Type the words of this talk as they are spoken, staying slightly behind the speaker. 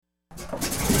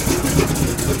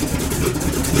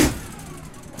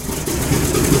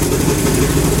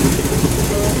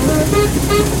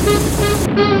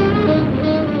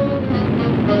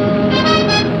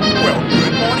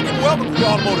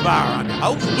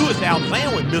Louis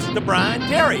Altazan with Mr. Brian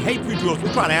Terry. Hey, through to us.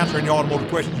 We're trying to answer any automotive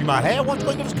questions you might have. Why don't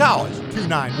you give us a call? It's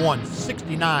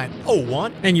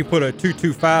 291-6901. And you put a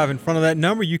 225 in front of that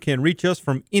number, you can reach us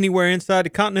from anywhere inside the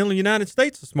continental United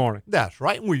States this morning. That's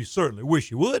right, and we certainly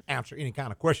wish you would answer any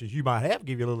kind of questions you might have,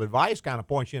 give you a little advice, kind of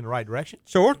point you in the right direction.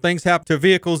 Sure, things happen to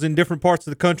vehicles in different parts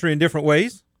of the country in different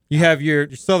ways. You have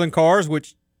your southern cars,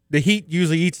 which the heat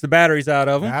usually eats the batteries out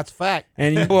of them. That's a fact.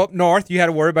 And you go up north, you had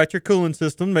to worry about your cooling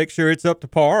system, make sure it's up to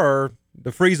par, or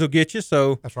the freeze will get you.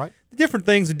 So that's right. Different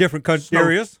things in different country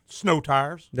areas. Snow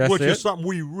tires, which is something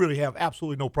we really have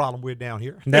absolutely no problem with down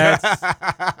here. That's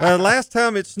last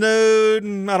time it snowed,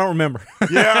 I don't remember.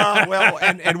 Yeah, well,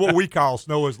 and what we call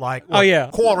snow is like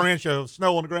quarter inch of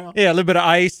snow on the ground. Yeah, a little bit of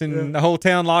ice, and the whole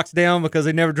town locks down because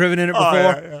they've never driven in it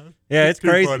before. Yeah, it's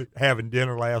crazy. Funny. Having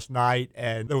dinner last night,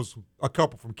 and there was a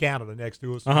couple from Canada next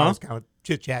to us. I was kind of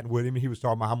chit-chatting with him, and he was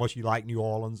talking about how much he liked New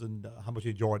Orleans and how much he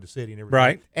enjoyed the city and everything.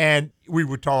 Right. And we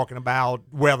were talking about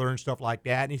weather and stuff like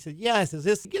that, and he said, yeah, he says,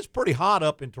 it gets pretty hot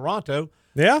up in Toronto.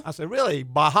 Yeah. I said, really?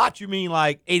 By hot, you mean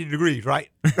like 80 degrees, right?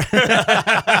 Just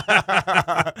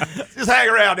hang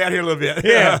around down here a little bit.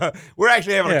 Yeah. We're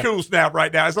actually having a cool snap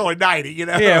right now. It's only 90, you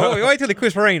know? Yeah, wait till it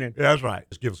quits raining. Yeah, that's right.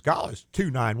 Just give us a call. It's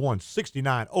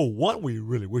 291-6901. We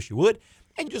really wish you would.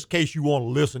 And just in case you want to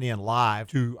listen in live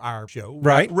to our show,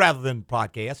 right, rather than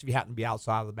podcast, if you happen to be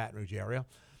outside of the Baton Rouge area,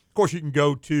 of course, you can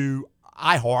go to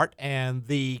iHeart, and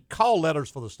the call letters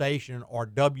for the station are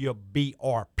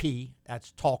WBRP.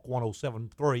 That's Talk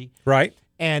 107.3. Right.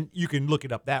 And you can look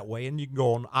it up that way, and you can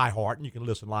go on iHeart, and you can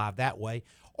listen live that way.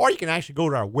 Or you can actually go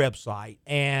to our website,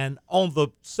 and on the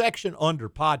section under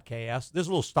podcast, there's a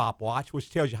little stopwatch, which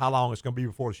tells you how long it's going to be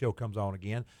before the show comes on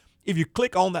again. If you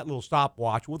click on that little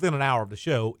stopwatch within an hour of the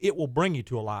show, it will bring you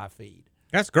to a live feed.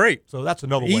 That's great. So that's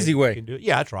another easy way you can do it.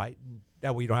 Yeah, that's right.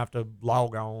 That way you don't have to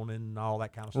log on and all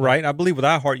that kind of stuff. Right. I believe with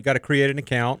iHeart, you got to create an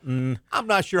account. And I'm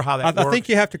not sure how that works. I think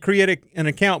you have to create an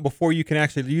account before you can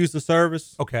actually use the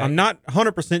service. Okay. I'm not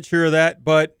 100% sure of that,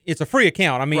 but it's a free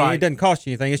account. I mean, it doesn't cost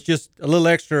you anything. It's just a little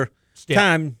extra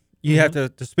time you have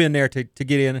to spend there to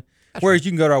get in. Whereas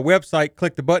you can go to our website,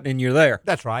 click the button, and you're there.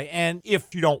 That's right. And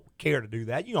if you don't care to do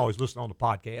that, you can always listen on the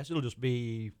podcast. It'll just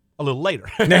be a little later.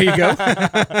 There you go.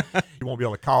 You won't be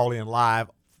able to call in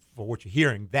live for what you're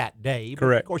hearing that day.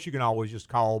 Correct. But of course, you can always just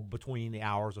call between the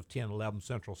hours of 10 and 11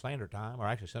 Central Standard Time, or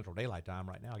actually Central Daylight Time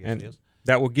right now, I guess it is.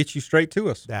 That will get you straight to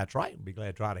us. That's right. We'll be glad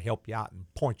to try to help you out and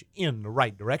point you in the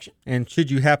right direction. And should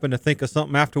you happen to think of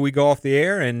something after we go off the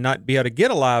air and not be able to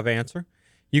get a live answer,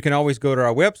 you can always go to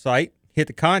our website, hit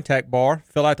the contact bar,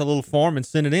 fill out the little form, and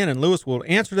send it in, and Lewis will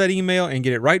answer that email and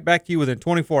get it right back to you within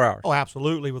 24 hours. Oh,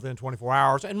 absolutely, within 24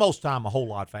 hours, and most time a whole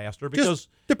lot faster. Because just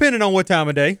depending on what time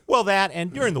of day. Well, that,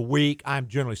 and during the week, I'm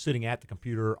generally sitting at the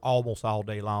computer almost all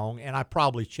day long, and I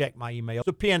probably check my email.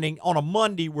 Depending, on a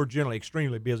Monday, we're generally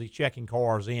extremely busy checking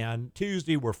cars in.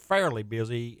 Tuesday, we're fairly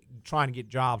busy trying to get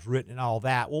jobs written and all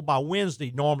that. Well, by Wednesday,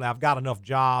 normally I've got enough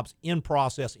jobs in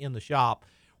process in the shop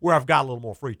where I've got a little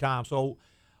more free time. So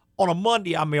on a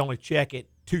Monday, I may only check it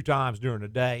 2 times during the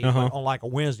day. But on like a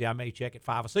Wednesday, I may check it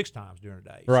 5 or 6 times during the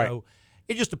day. Right. So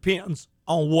it just depends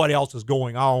on what else is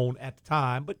going on at the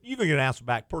time. But you can get an answer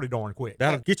back pretty darn quick.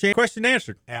 That'll get your question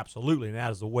answered. Absolutely, and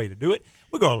that is the way to do it.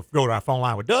 We're going to go to our phone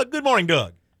line with Doug. Good morning,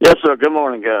 Doug. Yes, sir. Good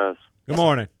morning, guys. Good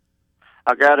morning.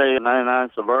 I got a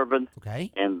 99 Suburban.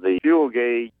 Okay. And the fuel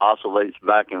gauge oscillates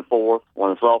back and forth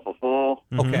when it's off of full.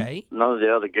 Okay. None of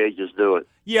the other gauges do it.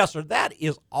 Yes, sir. That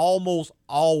is almost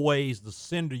always the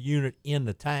sender unit in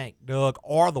the tank, Doug,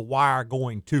 or the wire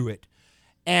going to it.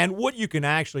 And what you can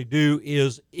actually do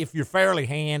is, if you're fairly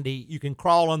handy, you can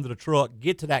crawl under the truck,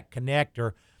 get to that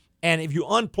connector, and if you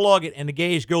unplug it and the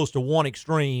gauge goes to one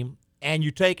extreme, and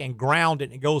you take and ground it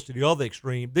and it goes to the other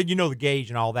extreme, then you know the gauge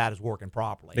and all that is working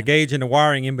properly. The gauge and the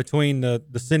wiring in between the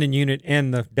sending unit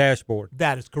and the dashboard.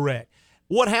 That is correct.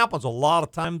 What happens a lot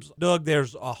of times, Doug,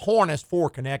 there's a harness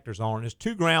 4 connectors on it. There's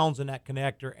 2 grounds in that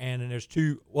connector, and then there's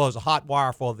there's a hot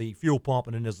wire for the fuel pump,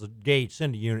 and then there's the gauge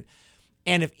sending unit.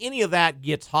 And if any of that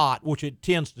gets hot, which it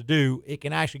tends to do, it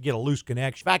can actually get a loose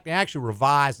connection. In fact, they actually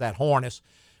revise that harness.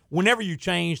 Whenever you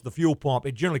change the fuel pump,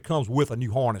 it generally comes with a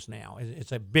new harness now.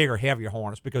 It's a bigger, heavier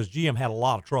harness because GM had a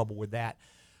lot of trouble with that.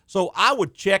 So I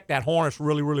would check that harness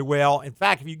really, really well. In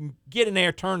fact, if you can get in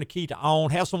there, turn the key to on,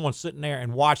 have someone sitting there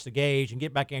and watch the gauge and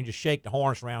get back in and just shake the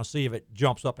harness around and see if it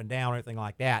jumps up and down or anything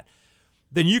like that,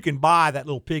 then you can buy that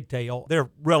little pigtail. They're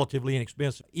relatively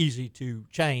inexpensive, easy to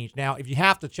change. Now, if you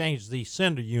have to change the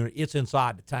sender unit, it's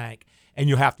inside the tank, and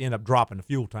you'll have to end up dropping the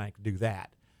fuel tank to do that.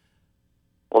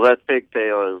 Well, that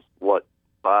pigtail is, what,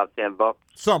 $5-10?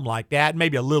 Something like that.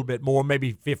 Maybe a little bit more,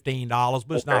 maybe $15,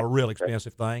 but it's not a real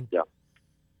expensive thing. Yeah.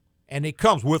 And it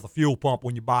comes with a fuel pump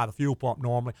when you buy the fuel pump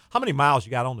normally. How many miles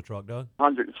you got on the truck, Doug?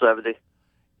 170.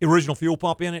 Original fuel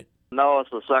pump in it? No, it's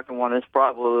the second one. It's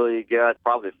probably got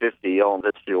 50 on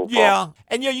this fuel pump. Yeah.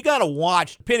 And, you got to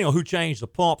watch, depending on who changed the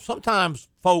pump. Sometimes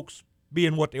folks,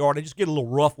 being what they are, they just get a little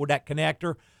rough with that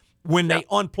connector. When they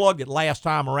unplugged it last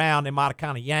time around, they might have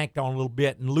kind of yanked on a little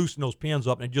bit and loosened those pins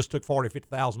up, and it just took 40 or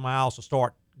 50,000 miles to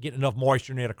start getting enough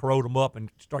moisture in there to corrode them up and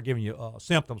start giving you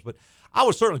symptoms. But I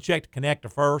would certainly check the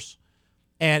connector first,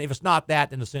 and if it's not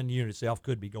that, then the sending unit itself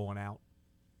could be going out.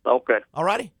 Okay. All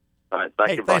righty? All right.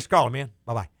 Thank you. Thanks for calling, man.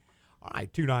 Bye-bye. All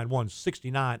right,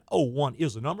 291-6901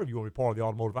 is the number. If you want to be part of the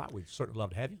automotive hour, we'd certainly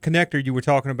love to have you. Connector you were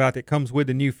talking about that comes with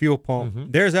the new fuel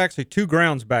pump. There's actually 2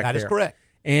 grounds back there. That is correct.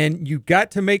 And you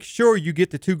got to make sure you get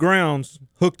the 2 grounds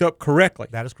hooked up correctly.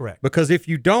 That is correct. Because if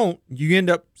you don't, you end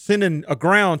up sending a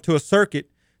ground to a circuit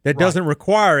that doesn't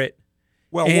require it.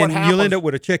 Well, and what happens, you'll end up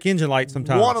with a check engine light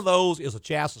sometimes. One of those is a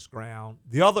chassis ground.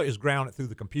 The other is grounded through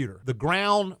the computer. The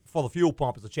ground for the fuel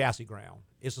pump is a chassis ground.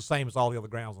 It's the same as all the other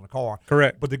grounds on the car.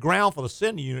 Correct. But the ground for the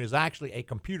sending unit is actually a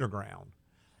computer ground.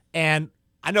 And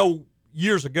I know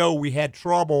years ago we had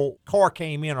trouble. Car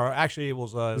came in, or actually it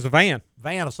was a van.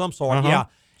 Van of some sort. Yeah.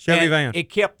 Chevy and van. It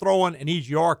kept throwing an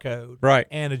EGR code. Right.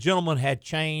 And a gentleman had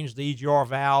changed the EGR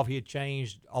valve. He had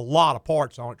changed a lot of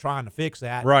parts on it trying to fix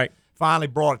that. Right. Finally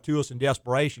brought it to us in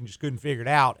desperation, just couldn't figure it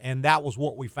out. And that was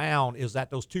what we found, is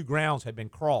that those 2 grounds had been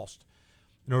crossed.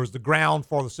 In other words, the ground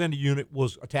for the sender unit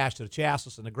was attached to the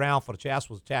chassis, and the ground for the chassis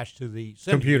was attached to the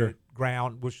sender unit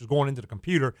ground, which was going into the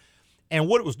computer. And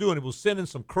what it was doing, it was sending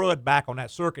some crud back on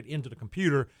that circuit into the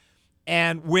computer.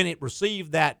 And when it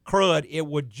received that crud, it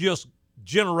would just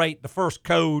generate the first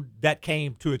code that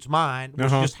came to its mind, which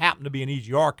just happened to be an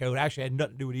EGR code. Actually had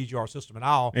nothing to do with the EGR system at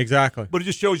all. Exactly. But it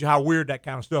just shows you how weird that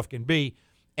kind of stuff can be.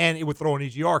 And it would throw an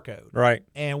EGR code. Right.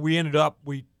 And we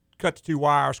cut the 2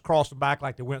 wires, crossed them back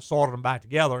like they went, sorted them back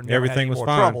together, and everything was more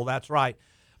fine. Trouble. That's right.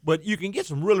 But you can get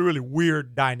some really, really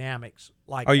weird dynamics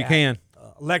like that. You can.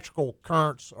 Electrical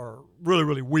currents are really,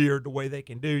 really weird the way they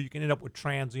can do. You can end up with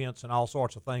transients and all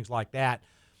sorts of things like that.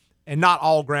 And not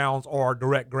all grounds are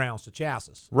direct grounds to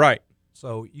chassis. Right.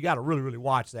 So you got to really, really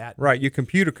watch that. Right. Your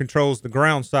computer controls the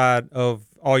ground side of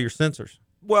all your sensors.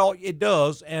 Well, it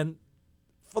does. And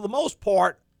for the most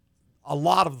part, a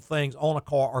lot of the things on a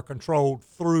car are controlled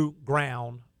through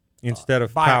ground instead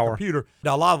of by power. a computer.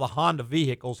 Now, a lot of the Honda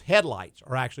vehicles' headlights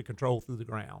are actually controlled through the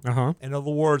ground. In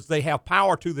other words, they have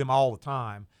power to them all the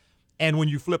time. And when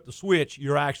you flip the switch,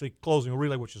 you're actually closing a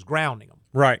relay, which is grounding them.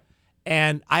 Right.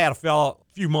 And I had a fellow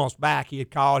a few months back, he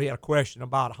had called, he had a question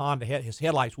about Honda, his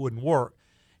headlights wouldn't work.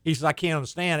 He says, I can't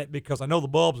understand it because I know the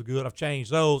bulbs are good. I've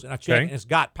changed those, and I checked, and it's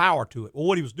got power to it. Well,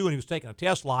 what he was doing, he was taking a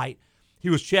test light.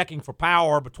 He was checking for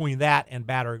power between that and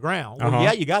battery ground. Well,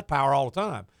 yeah, you got power all the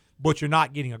time, but you're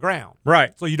not getting a ground.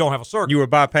 Right. So you don't have a circuit. You were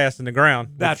bypassing the ground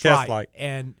with That's the test right. light.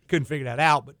 And couldn't figure that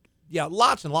out. But, yeah,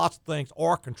 lots and lots of things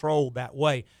are controlled that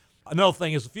way. Another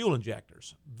thing is the fuel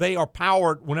injectors. They are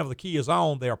powered whenever the key is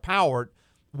on. They are powered.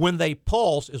 When they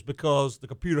pulse is because the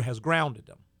computer has grounded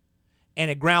them. And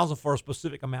it grounds them for a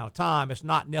specific amount of time. It's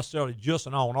not necessarily just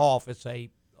an on-off. It's a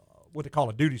what they call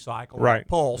a duty cycle, right? A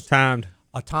pulse,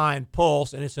 a timed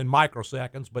pulse, and it's in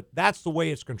microseconds. But that's the way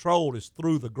it's controlled, is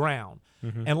through the ground.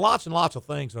 And lots of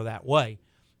things are that way.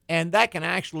 And that can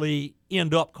actually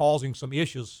end up causing some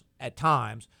issues at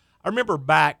times. I remember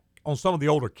back on some of the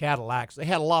older Cadillacs, they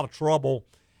had a lot of trouble.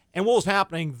 And what was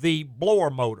happening, the blower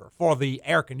motor for the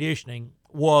air conditioning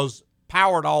was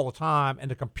powered all the time, and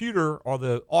the computer or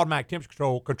the automatic temperature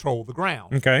control controlled the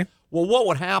ground. Okay. Well, what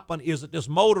would happen is that this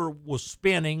motor was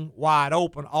spinning wide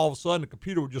open. All of a sudden, the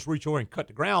computer would just reach over and cut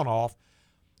the ground off.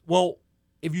 Well,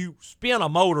 if you spin a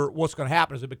motor, what's going to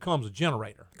happen is it becomes a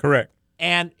generator. Correct.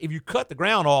 And if you cut the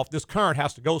ground off, this current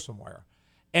has to go somewhere.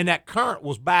 And that current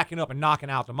was backing up and knocking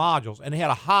out the modules. And it had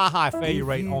a high failure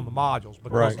rate on the modules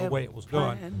because of the way it was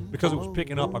done, because it was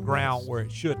picking up a ground where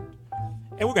it shouldn't.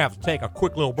 And we're going to have to take a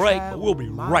quick little break, but we'll be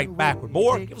right back with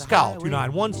more. Give us a call,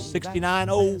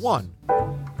 291-6901.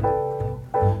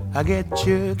 I get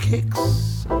your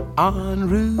kicks on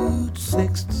Route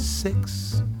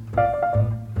 66.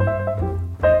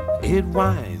 It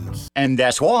winds. And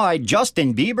that's why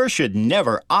Justin Bieber should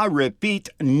never, I repeat,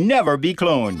 never be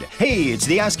cloned. Hey, it's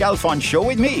the Ask Alphonse show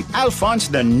with me, Alphonse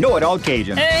the Know-It-All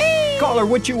Cajun. Hey! Caller,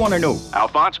 what you want to know?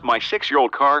 Alphonse, my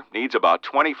 6-year-old car needs about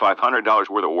 $2,500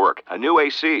 worth of work, a new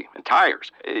AC, and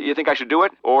tires. You think I should do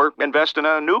it or invest in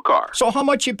a new car? So how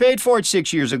much you paid for it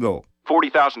 6 years ago?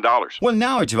 $40,000. Well,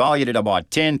 now it's valued at about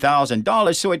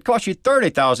 $10,000, so it cost you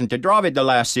 $30,000 to drive it the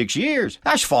last 6 years.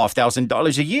 That's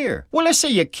 $5,000 a year. Well, let's say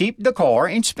you keep the car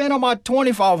and spend about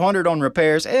 $2,500 on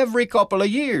repairs every couple of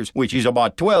years, which is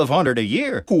about $1,200 a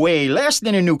year. Way less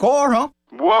than a new car, huh?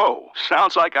 Whoa,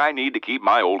 sounds like I need to keep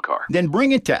my old car. Then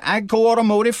bring it to AGCO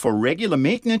Automotive for regular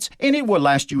maintenance, and it will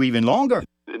last you even longer.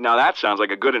 Now that sounds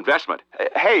like a good investment.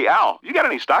 Hey, Al, you got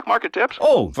any stock market tips?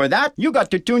 Oh, for that, you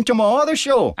got to tune to my other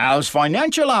show, Al's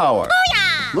Financial Hour.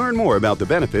 Learn more about the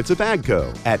benefits of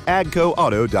AGCO at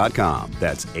agcoauto.com.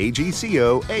 That's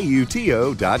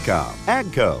AGCOAUTO.com.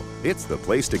 AGCO, it's the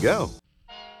place to go.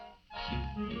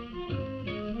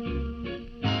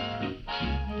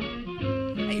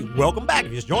 Welcome back.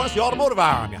 If you just joined us, the Automotive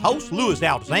Hour. I'm your host, Louis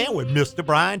Altazan, with Mr.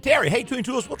 Brian Terry. Hey, tune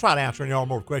to us. We'll try to answer any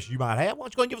automotive questions you might have. Why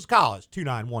don't you go and give us a call? It's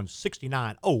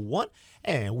 291-6901,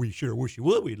 and we sure wish you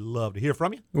would. We'd love to hear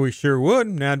from you. We sure would.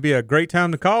 Now it'd be a great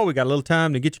time to call. We got a little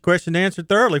time to get your question answered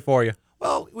thoroughly for you.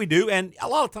 Well, we do, and a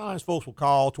lot of times folks will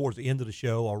call towards the end of the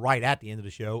show or right at the end of the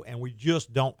show, and we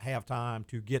just don't have time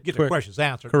to get the questions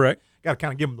answered. Correct. Got to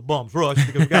kind of give them the bum's rush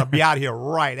because we got to be out of here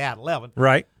right at 11.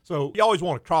 Right. So you always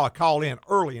want to try to call in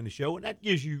early in the show, and that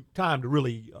gives you time to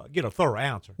really get a thorough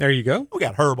answer. There you go. We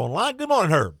got Herb on the line. Good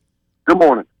morning, Herb. Good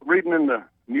morning. Reading in the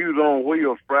news on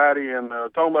Wheels Friday and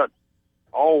talking about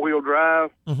all-wheel drive,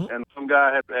 and some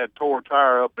guy had tore a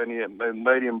tire up and they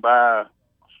made him buy a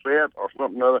set or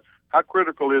something other. How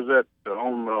critical is that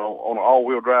on an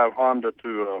all-wheel drive Honda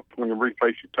to when you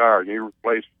replace your tire? Do you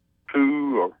replace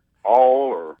two or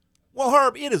all or? Well,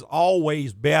 Herb, it is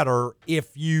always better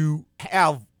if you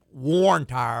have worn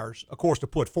tires, of course, to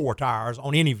put 4 tires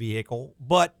on any vehicle,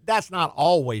 but that's not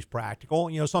always practical.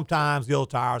 You know, sometimes the other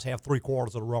tires have 3/4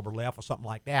 of the rubber left or something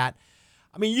like that.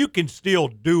 I mean, you can still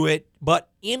do it, but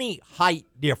any height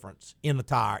difference in the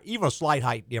tire, even a slight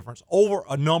height difference over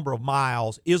a number of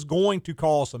miles, is going to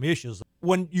cause some issues.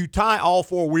 When you tie all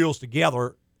 4 wheels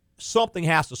together, something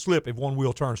has to slip if one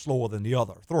wheel turns slower than the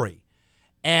other 3.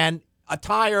 And a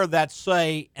tire that's,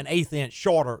 say, an 1/8 inch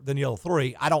shorter than the other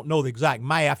 3, I don't know the exact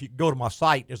math. You can go to my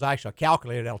site. There's actually a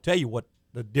calculator that'll tell you what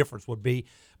the difference would be.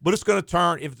 But it's going to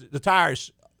turn, if the tire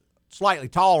is slightly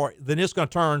taller, then it's going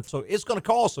to turn, so it's going to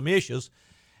cause some issues.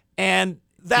 And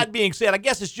that being said, I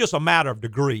guess it's just a matter of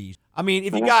degrees. I mean,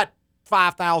 if you got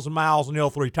 5,000 miles on the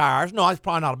other 3 tires, no, it's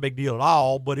probably not a big deal at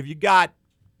all. But if you got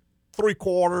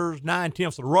 3/4, 9/10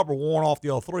 of the rubber worn off the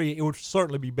other 3, it would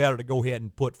certainly be better to go ahead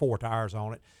and put 4 tires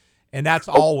on it. And that's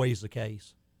always the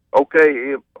case.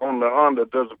 Okay, if on the Honda,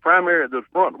 does the front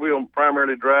wheel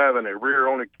primarily drive and the rear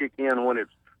only kick in when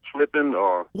it's slipping,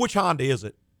 or? Which Honda is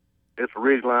it? It's a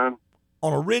Ridgeline.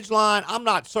 On a Ridgeline, I'm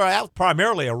not sorry. That was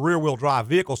primarily a rear-wheel drive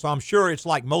vehicle, so I'm sure it's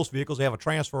like most vehicles. They have a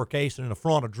transfer case in the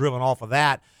front or driven off of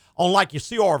that. On like your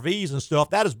CRVs and stuff,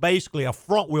 that is basically a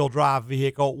front-wheel drive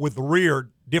vehicle with the rear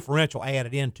differential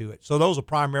added into it. So those are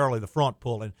primarily the front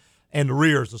pulling, and the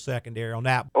rear is the secondary on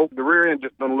that. Oh, the rear end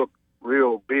just doesn't look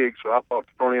real big, so I thought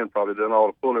the front end probably done all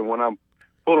the pulling. When I'm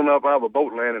pulling up out of a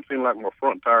boat land, it seemed like my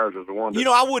front tires is the one that... You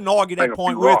know, I wouldn't argue that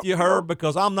point with you, Herb,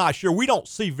 because I'm not sure. We don't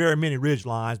see very many ridge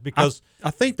lines because... I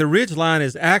think the ridge line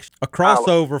is actually a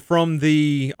crossover from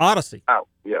the Odyssey. Oh,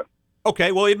 yeah.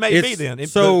 Okay, well, it may be then.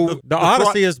 The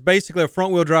Odyssey is basically a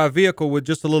front-wheel drive vehicle with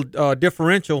just a little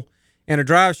differential and a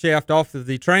drive shaft off of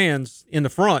the trans in the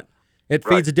front. It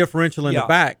feeds a differential in the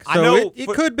back. So I know it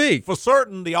could be. For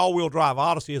certain, the all-wheel drive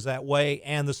Odyssey is that way,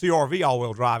 and the CRV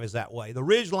all-wheel drive is that way. The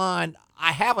Ridgeline,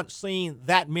 I haven't seen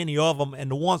that many of them, and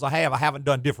the ones I haven't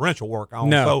done differential work on.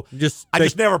 No, so I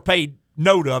just never paid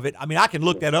note of it. I mean, I can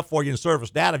look that up for you in service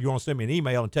data if you want to send me an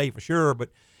email and tell you for sure, but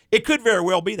it could very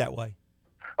well be that way.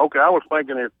 Okay, I was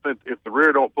thinking if the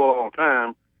rear don't pull all the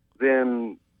time,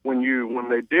 then when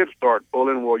they did start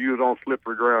pulling, well, you was on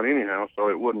slippery ground anyhow, so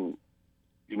it wouldn't.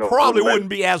 Probably wouldn't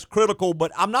be as critical, but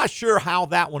I'm not sure how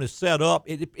that one is set up.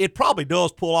 It probably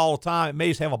does pull all the time. It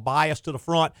may have a bias to the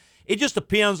front. It just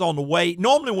depends on the weight.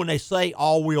 Normally when they say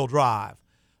all-wheel drive,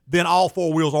 then all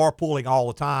 4 wheels are pulling all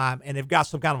the time, and they've got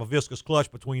some kind of a viscous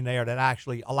clutch between there that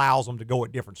actually allows them to go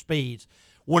at different speeds.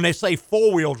 When they say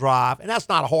 4-wheel drive, and that's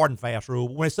not a hard and fast rule,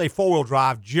 but when they say 4-wheel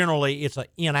drive, generally it's an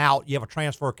in-out. You have a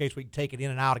transfer case where you can take it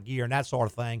in and out of gear and that sort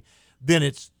of thing. Then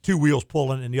it's 2 wheels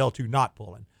pulling and the other 2 not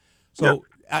pulling. So,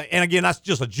 and again, that's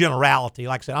just a generality.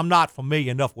 Like I said, I'm not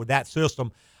familiar enough with that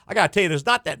system. I got to tell you, there's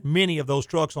not that many of those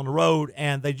trucks on the road,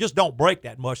 and they just don't break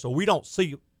that much, so we don't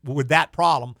see with that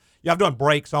problem. Yeah, I've done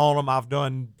brakes on them. I've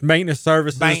done maintenance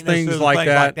services, things like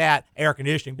that, air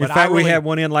conditioning. But in fact, we had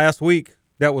one in last week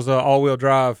that was an all-wheel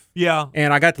drive. Yeah.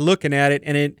 And I got to looking at it,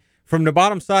 and From the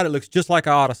bottom side, it looks just like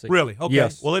an Odyssey. Really? Okay.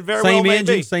 Yes. Well, it very same well may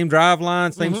engine, be. same drive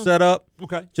line, same setup.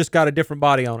 Okay. Just got a different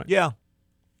body on it. Yeah.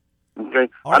 Okay.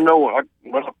 All right. I know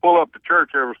when I pull up to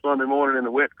church every Sunday morning in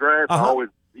the wet grass, I Uh-huh. always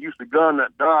used to gun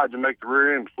that Dodge and make the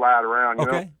rear end slide around. You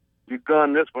know, Okay. you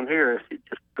gun this one here, it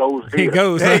just goes It here.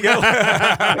 goes. There you go.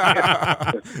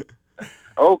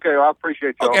 Okay, well, I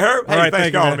appreciate y'all. Okay, Herb. Hey, All right, thanks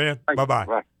thank for you, calling, man. man. Thanks. Bye-bye.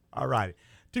 Bye. All righty.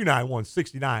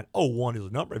 291-6901 is the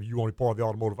number. If you want to be part of the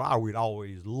automotive hour, we'd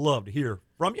always love to hear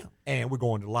from you. And we're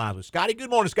going to the lines with Scotty. Good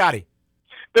morning, Scotty.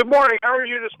 Good morning. How are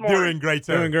you this morning? Doing great,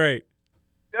 sir. Doing great.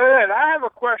 Good. I have a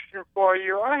question for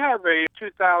you. I have a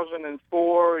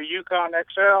 2004 Yukon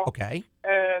XL, Okay.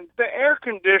 and the air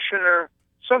conditioner,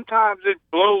 sometimes it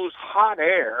blows hot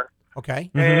air,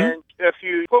 Okay. and if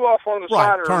you pull off on the side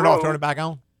Right. of Turn the it road, off, turn it back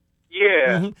on.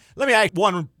 yeah, Mhm. Let me ask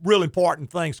one real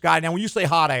important thing, Scotty. Now, when you say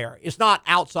hot air, it's not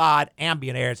outside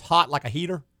ambient air. It's hot like a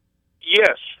heater.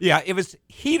 yes, Yeah, if it's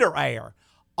heater air,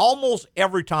 almost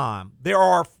every time there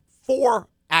are 4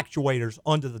 actuators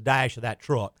under the dash of that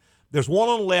truck. There's one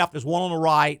on the left, there's one on the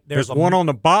right. There's one on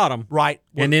the bottom. right,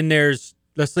 And then there's,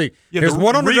 let's see, yeah, there's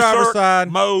one on the driver's recirc,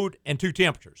 side. mode, and 2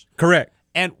 temperatures. Correct.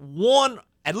 And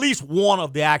at least one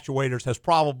of the actuators has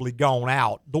probably gone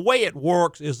out. The way it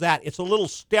works is that it's a little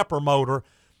stepper motor.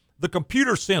 The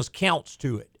computer sends counts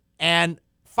to it. And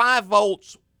 5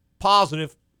 volts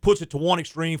positive puts it to one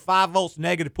extreme, 5 volts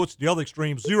negative puts it to the other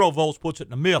extreme, 0 volts puts it in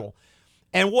the middle.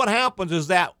 And what happens is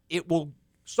that it will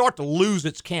start to lose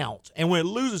its counts. And when it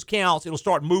loses counts, it'll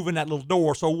start moving that little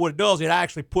door. So what it does, it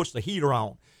actually puts the heater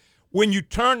on. When you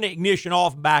turn the ignition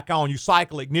off and back on, you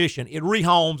cycle ignition, it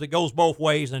rehomes, it goes both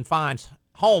ways and finds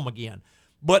home again.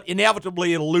 But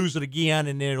inevitably, it'll lose it again,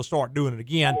 and then it'll start doing it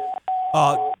again.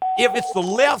 If it's the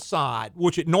left side,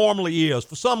 which it normally is,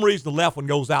 for some reason, the left one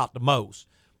goes out the most.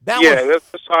 That yeah, one's-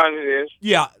 that's the sign it is.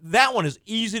 yeah, that one is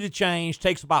easy to change,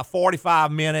 takes about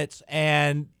 45 minutes,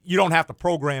 and you don't have to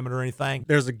program it or anything.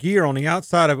 There's a gear on the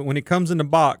outside of it. When it comes in the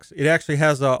box, it actually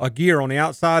has a gear on the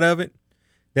outside of it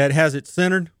that has it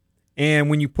centered.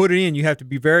 And when you put it in, you have to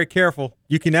be very careful.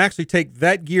 You can actually take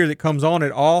that gear that comes on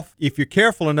it off. If you're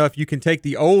careful enough, you can take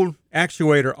the old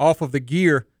actuator off of the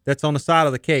gear that's on the side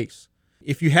of the case.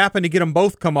 If you happen to get them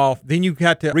both come off, then you've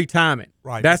got to retime it.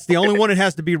 Right. That's the only one that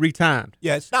has to be retimed.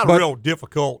 Yeah, it's not a real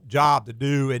difficult job to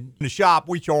do. And in the shop,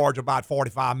 we charge about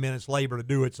 45 minutes labor to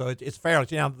do it, so it's fairly.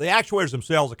 Now, the actuators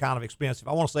themselves are kind of expensive.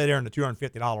 I want to say they're in the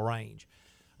 $250 range.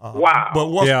 Wow. But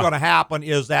what's Yeah. going to happen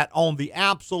is that on the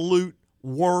absolute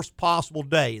worst possible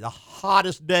day, the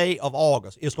hottest day of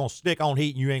August, it's going to stick on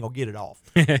heat and you ain't going to get it off.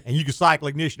 And you can cycle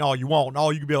ignition all you want, and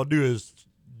all you can be able to do is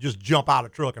just jump out of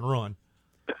the truck and run.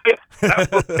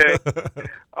 Okay.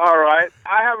 All right.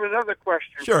 I have another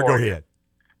question Sure, for go you. ahead.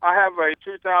 I have a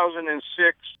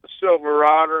 2006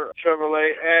 Silverado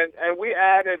Chevrolet, and we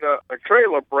added a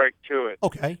trailer brake to it.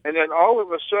 Okay. And then all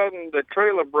of a sudden, the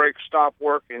trailer brake stopped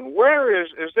working. Where is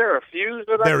there a fuse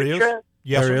that There I can is. check?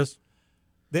 Yes, There sir. is.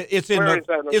 It's in Where the is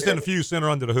that it's in the located? fuse center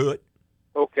under the hood.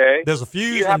 Okay. There's a Do fuse,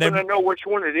 you and happen then to know which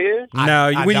one it is?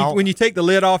 No, I when don't. you take the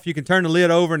lid off, you can turn the lid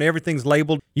over and everything's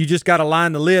labeled. You just got to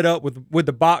line the lid up with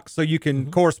the box so you can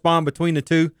correspond between the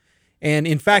two. And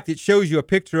in fact, it shows you a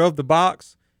picture of the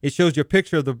box. It shows you a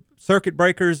picture of the circuit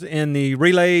breakers and the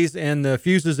relays and the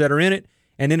fuses that are in it.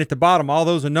 And then at the bottom, all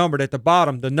those are numbered. At the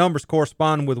bottom, the numbers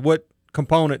correspond with what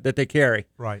component that they carry.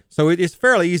 right. So it's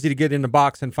fairly easy to get in the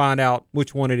box and find out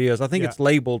which one it is. I think Yeah. it's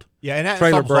labeled. Yeah, and that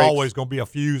trailer something's brakes. always going to be a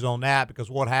fuse on that, because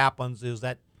what happens is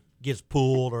that gets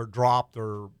pulled or dropped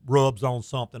or rubs on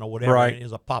something or whatever, Right. and it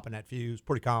ends up popping that fuse.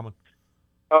 Pretty common.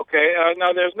 Okay.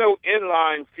 Now, there's no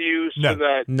inline fuse No. to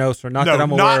that. No, sir, not no, that I'm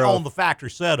not aware on of. the factory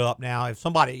setup. Now, if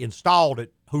somebody installed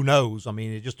it, who knows? I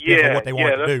mean, it just depends on Yeah, what they want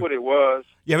yeah, it to that's do. what it was.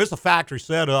 Yeah, if it's a factory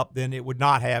setup, then it would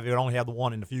not have. It would only have the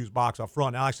one in the fuse box up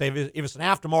front. Now, like I say, if it's an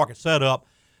aftermarket setup,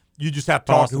 you just have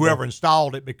to talk to Possible. whoever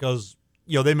installed it, because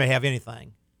they may have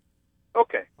anything.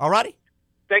 Okay. All righty.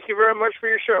 Thank you very much for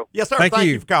your show. Yes, sir. Thank Thank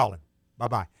you. you for calling.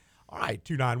 Bye-bye. All right,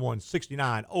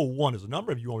 291-6901 is the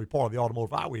number. If you want to be part of the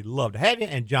automotive hour, we'd love to have you.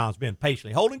 And John's been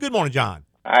patiently holding. Good morning, John.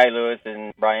 Hi, Louis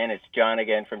and Brian. It's John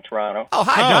again from Toronto. Oh,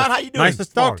 hi, John. How you doing? Nice to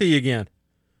talk to you again.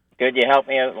 Good, you helped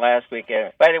me out last week.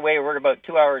 By the way, we're about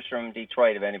 2 hours from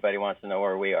Detroit, if anybody wants to know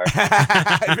where we are.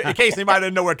 In case anybody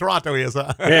doesn't know where Toronto is.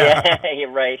 Huh? Yeah, you're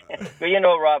right. Well, you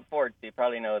know Rob Ford, so you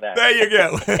probably know that. There you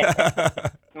go.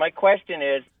 My question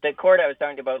is, the cord I was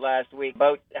talking about last week,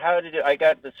 about how to do, I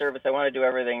got the service, I want to do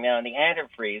everything now, and the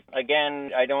antifreeze,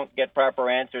 again, I don't get proper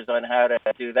answers on how to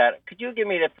do that. Could you give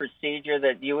me the procedure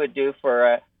that you would do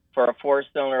for for a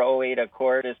 4-cylinder 08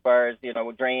 Accord as far as,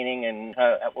 draining and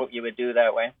what you would do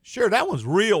that way? Sure, that one's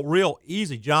real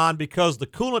easy, John, because the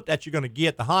coolant that you're going to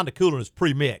get, the Honda coolant, is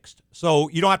pre-mixed. So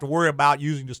you don't have to worry about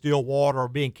using distilled water or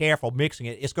being careful mixing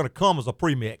it. It's going to come as a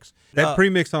pre-mix. That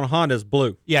pre-mix on a Honda is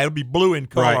blue. Yeah, it'll be blue in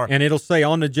color. Right, and it'll say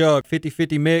on the jug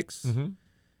 50-50 mix. Mm-hmm.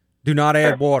 Do not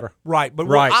add water. Right, but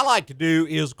what I like to do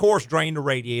is, of course, drain the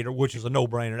radiator, which is a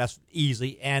no-brainer. That's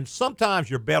easy. And sometimes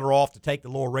you're better off to take the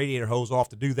little radiator hose off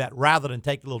to do that rather than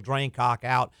take the little drain cock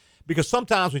out, because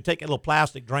sometimes when you take that little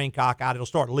plastic drain cock out, it'll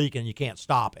start leaking and you can't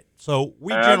stop it. So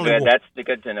we generally that's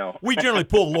good to know. We generally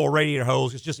pull the little radiator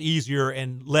hose. It's just easier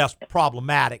and less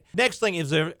problematic. Next thing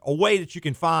is there a way that you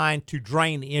can find to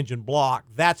drain the engine block.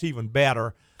 That's even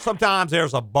better. Sometimes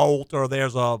there's a bolt or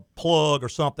there's a plug or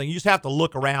something. You just have to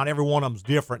look around. Every one of them's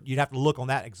different. You'd have to look on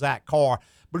that exact car.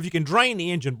 But if you can drain the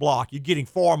engine block, you're getting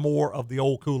far more of the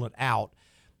old coolant out.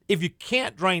 If you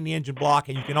can't drain the engine block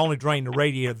and you can only drain the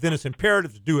radiator, then it's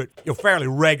imperative to do it fairly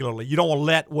regularly. You don't want to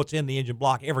let what's in the engine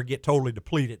block ever get totally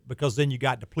depleted, because then you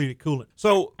got depleted coolant.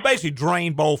 So basically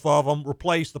drain both of them,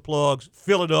 replace the plugs,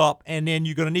 fill it up, and then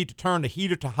you're going to need to turn the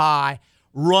heater to high,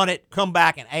 run it, come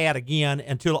back and add again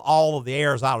until all of the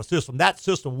air is out of the system. That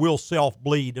system will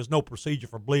self-bleed. There's no procedure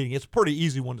for bleeding. It's a pretty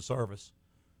easy one to service.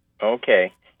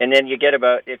 Okay. And then you get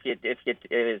about, if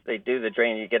they do the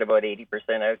drain, you get about 80%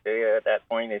 out there at that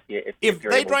point. If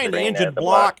they drain the engine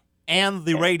block and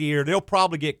the radiator, they'll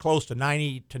probably get close to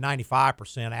 90 to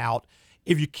 95% out.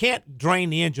 If you can't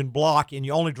drain the engine block and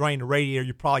you only drain the radiator,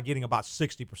 you're probably getting about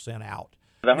 60% out.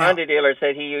 The Honda dealer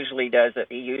said he usually does it.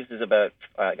 He uses about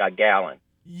a gallon.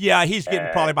 Yeah, he's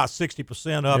getting probably about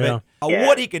 60% of it.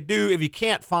 What he could do, if he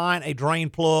can't find a drain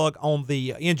plug on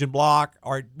the engine block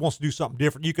or wants to do something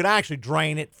different, you could actually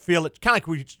drain it, fill it, kind of like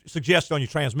we suggested on your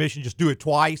transmission, just do it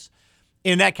twice.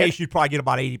 In that case, you'd probably get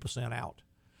about 80% out.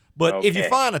 But if you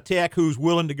find a tech who's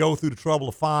willing to go through the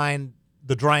trouble to find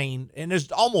the drain, and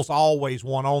there's almost always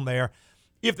one on there,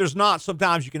 if there's not,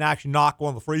 sometimes you can actually knock one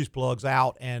of the freeze plugs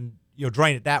out and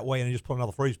drain it that way and just put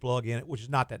another freeze plug in it, which is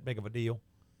not that big of a deal.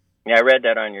 Yeah, I read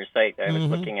that on your site. I was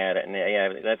looking at it, and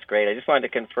that's great. I just wanted to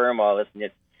confirm all this, and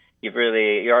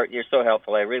you're so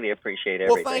helpful. I really appreciate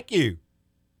everything. Well, thank you.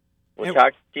 We'll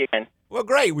talk to you again. Well,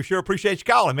 great. We sure appreciate you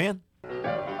calling, man.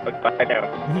 Bye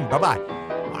now. Bye-bye.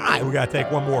 All right, we got to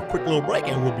take one more quick little break,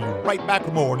 and we'll be right back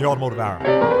with more on the Automotive Hour.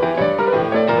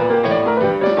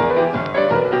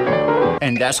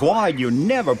 And that's why you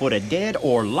never put a dead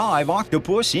or live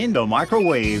octopus in the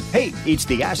microwave. Hey, it's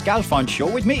the Ask Alphonse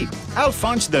show with me,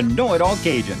 Alphonse the Know-It-All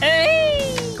Cajun.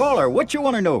 Hey! Caller, what you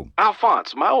want to know?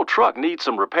 Alphonse, my old truck needs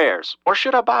some repairs. Or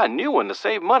should I buy a new one to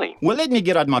save money? Well, let me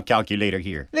get out my calculator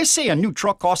here. Let's say a new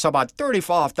truck costs about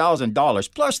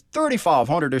 $35,000 plus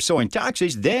 $3,500 or so in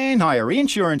taxes, then higher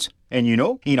insurance. And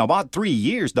in about 3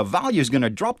 years, the value is going to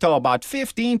drop to about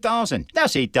 $15,000.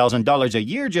 That's $8,000 a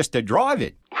year just to drive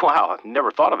it. Wow, I've never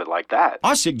thought of it like that.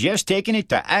 I suggest taking it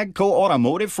to AGCO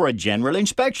Automotive for a general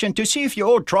inspection to see if your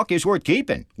old truck is worth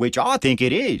keeping, which I think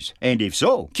it is. And if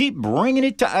so, keep bringing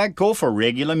it to AGCO for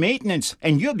regular maintenance,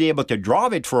 and you'll be able to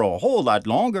drive it for a whole lot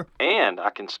longer. And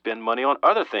I can spend money on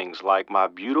other things like my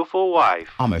beautiful wife.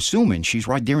 I'm assuming she's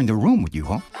right there in the room with you,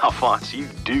 huh? Alphonse, you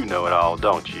do know it all,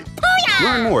 don't you?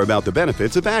 Learn more about the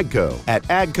benefits of AGCO at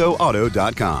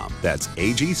AGCOAuto.com. That's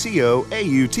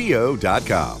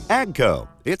AGCOAUTO.com. AGCO,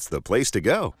 it's the place to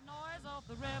go.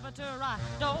 Hey,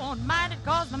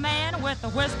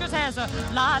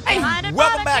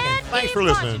 welcome back, and thanks for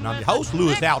listening. I'm your host,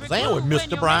 Louis Altazan, with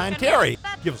Mr. Brian Terry.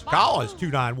 Give us a call. It's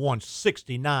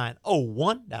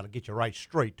 291-6901. That'll get you right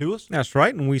straight to us. That's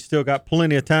right, and we still got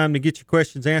plenty of time to get your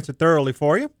questions answered thoroughly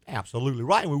for you. Absolutely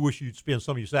right, and we wish you'd spend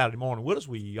some of your Saturday morning with us.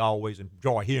 We always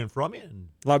enjoy hearing from you. And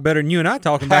a lot better than you and I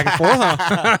talking back and forth,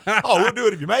 huh? Oh, we'll do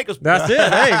it if you make us. That's it,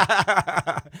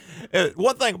 hey.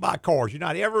 One thing about cars, you're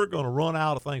not ever going to run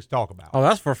out of things to talk about. Oh,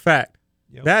 that's for a fact.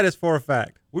 Yep. That is for a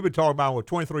fact. We've been talking about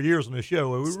 23 years on this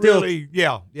show. We still, really,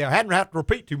 hadn't have to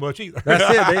repeat too much either. That's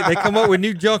it. They come up with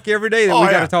new junk every day that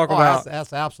we got to talk about.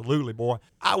 That's absolutely, boy.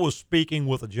 I was speaking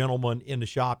with a gentleman in the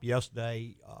shop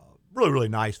yesterday. Really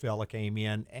nice fella came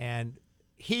in, and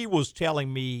he was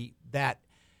telling me that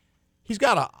he's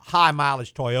got a high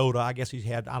mileage Toyota. I guess he's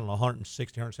had,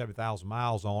 160, 170,000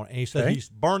 miles on, and he said he's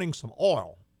burning some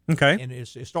oil. Okay. And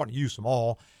it's starting to use some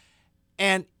oil.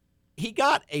 And he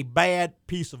got a bad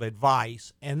piece of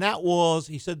advice, and that was,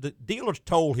 he said the dealers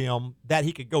told him that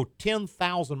he could go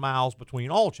 10,000 miles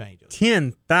between oil changes.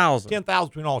 10,000? 10,000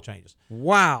 between oil changes.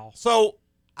 Wow. So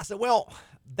I said, well,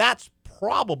 that's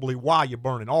probably why you're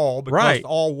burning oil, because the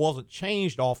oil wasn't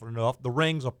changed often enough. The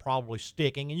rings are probably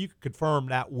sticking, and you can confirm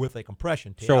that with a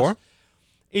compression test. Sure.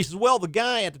 He says, well, the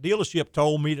guy at the dealership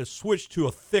told me to switch to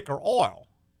a thicker oil.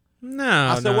 No,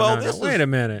 I said, wait a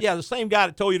minute. Yeah, the same guy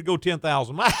that told you to go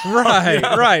 10,000 miles. Right, You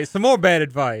know? right. Some more bad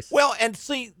advice. Well, and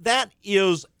see, that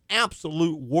is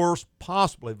absolute worst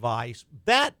possible advice.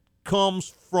 That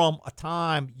comes from a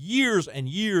time years and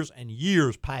years and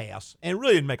years past, and it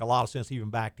really didn't make a lot of sense even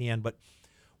back then, but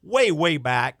way, way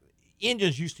back,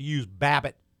 engines used to use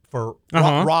Babbitt for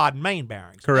rod and main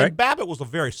bearings. Correct. And Babbitt was a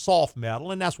very soft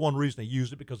metal, and that's one reason they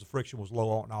used it, because the friction was low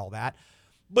on and all that.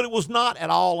 But it was not at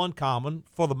all uncommon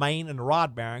for the main and the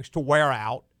rod bearings to wear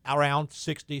out around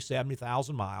 60,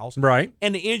 70,000 miles. Right.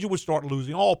 And the engine would start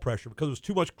losing oil pressure because there was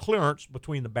too much clearance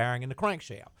between the bearing and the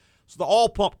crankshaft. So the oil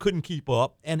pump couldn't keep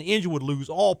up, and the engine would lose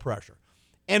oil pressure.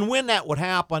 And when that would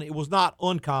happen, it was not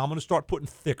uncommon to start putting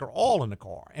thicker oil in the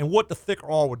car. And what the thicker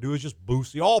oil would do is just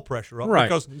boost the oil pressure up. Right.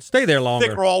 Because stay there longer.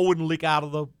 thicker oil wouldn't leak out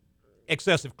of the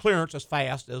excessive clearance as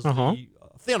fast as the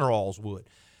thinner oils would.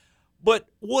 But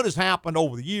what has happened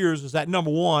over the years is that,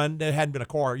 number one, there hadn't been a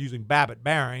car using Babbitt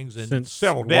bearings in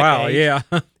several decades. Wow, yeah.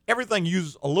 Everything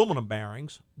uses aluminum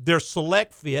bearings. They're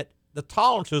select fit. The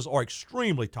tolerances are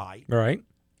extremely tight. Right.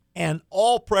 And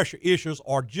oil pressure issues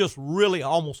are just really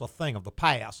almost a thing of the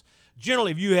past.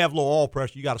 Generally, if you have low oil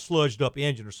pressure, you got a sludged up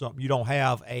engine or something, you don't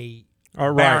have a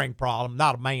bearing problem,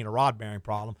 not a main or rod bearing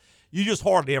problem. You just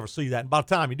hardly ever see that. And by the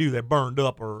time you do, they're burned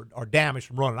up or damaged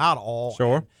from running out of oil.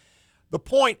 Sure. And the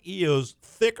point is,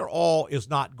 thicker oil is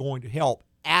not going to help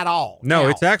at all. No, now,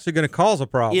 it's actually going to cause a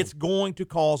problem. It's going to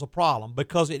cause a problem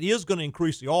because it is going to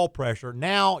increase the oil pressure.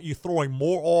 Now you're throwing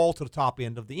more oil to the top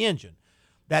end of the engine.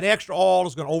 That extra oil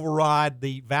is going to override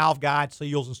the valve guide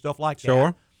seals and stuff like that.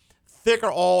 Sure.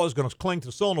 Thicker oil is going to cling to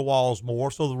the cylinder walls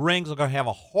more, so the rings are going to have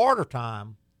a harder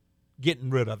time getting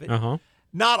rid of it.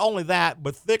 Not only that,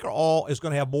 but thicker oil is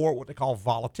going to have more what they call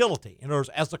volatility. In other words,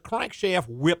 as the crankshaft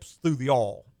whips through the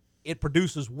oil, it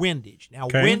produces windage. Now,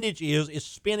 windage is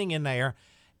spinning in there,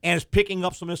 and it's picking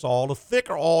up some of this oil. The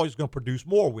thicker oil is going to produce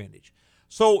more windage.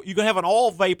 So you're going to have an oil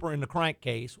vapor in the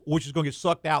crankcase, which is going to get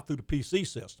sucked out through the PC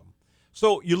system.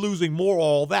 So you're losing more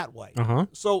oil that way.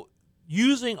 So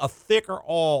using a thicker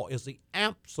oil is the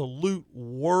absolute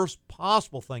worst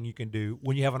possible thing you can do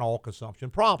when you have an oil consumption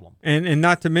problem. And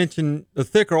not to mention, the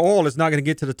thicker oil is not going to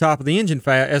get to the top of the engine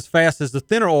as fast as the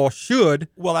thinner oil should.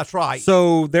 Well, that's right.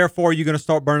 So therefore, you're going to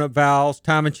start burning up valves,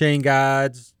 timing chain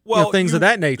guides, things of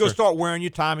that nature. You'll start wearing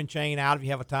your timing chain out if you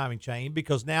have a timing chain,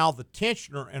 because now the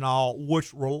tensioner and all,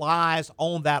 which relies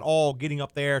on that oil getting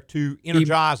up there to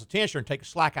energize the tensioner and take a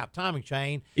slack out timing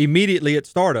chain. Immediately at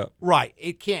startup. Right.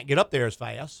 It can't get up there as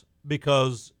fast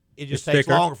because it just takes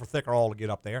longer for thicker oil to get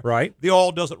up there. Right. The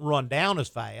oil doesn't run down as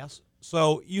fast.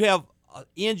 So you have an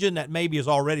engine that maybe is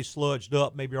already sludged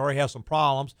up, maybe already has some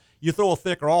problems. You throw a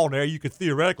thicker oil in there, you could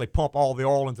theoretically pump all the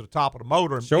oil into the top of the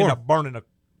motor and end up burning the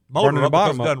motor up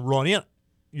because it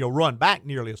doesn't run back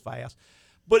nearly as fast.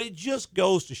 But it just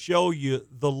goes to show you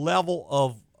the level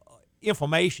of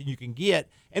information you can get.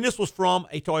 And this was from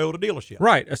a Toyota dealership.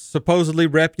 Right. A supposedly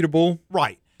reputable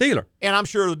dealer. And I'm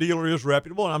sure the dealer is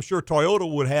reputable, and I'm sure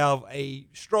Toyota would have a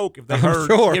stroke if they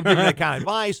heard him giving that kind of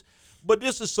advice. But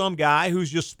this is some guy who's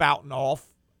just spouting off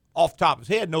the top of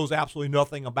his head, knows absolutely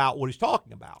nothing about what he's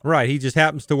talking about. Right. He just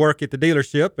happens to work at the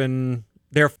dealership, and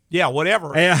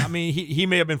whatever. Yeah. I mean, he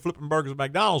may have been flipping burgers at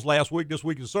McDonald's last week. This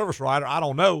week is a service rider. I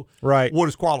don't know what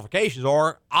his qualifications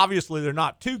are. Obviously, they're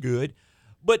not too good.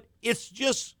 But it's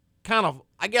just kind of,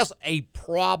 I guess, a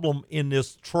problem in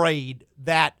this trade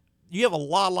that you have a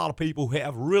lot of people who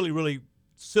have really, really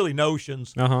silly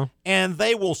notions, and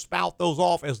they will spout those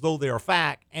off as though they're a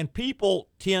fact. And people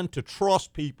tend to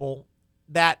trust people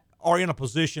that are in a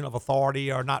position of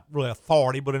authority, or not really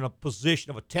authority, but in a position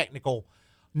of a technical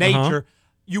nature.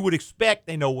 You would expect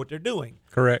they know what they're doing.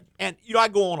 Correct. And, I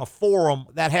go on a forum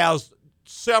that has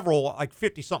several, like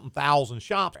 50-something thousand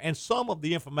shops, and some of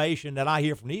the information that I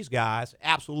hear from these guys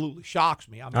absolutely shocks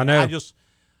me. I know.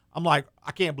 I'm like,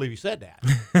 I can't believe he said that.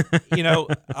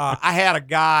 I had a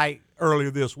guy earlier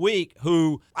this week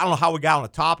who, I don't know how we got on the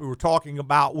topic. We were talking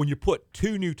about when you put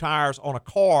 2 new tires on a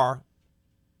car,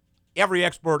 every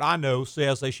expert I know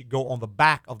says they should go on the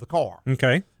back of the car.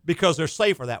 Okay. Because they're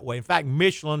safer that way. In fact,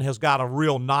 Michelin has got a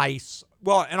real nice,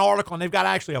 an article, and they've got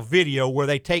actually a video where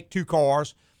they take 2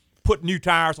 cars, put new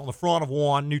tires on the front of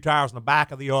one, new tires on the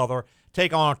back of the other,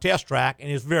 take on a test track,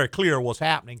 and it's very clear what's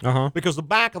happening because the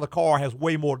back of the car has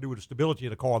way more to do with the stability of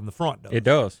the car than the front does. It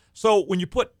does. So when you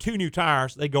put 2 new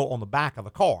tires, they go on the back of the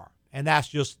car, and that's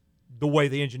just the way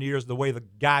the engineers, the way the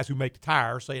guys who make the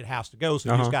tires say it has to go,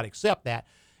 so you just got to accept that.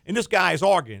 And this guy is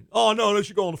arguing, oh, no, they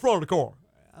should go on the front of the car.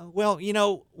 Well,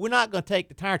 we're not going to take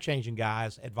the tire changing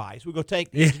guy's advice. We're going to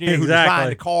take the engineer who exactly.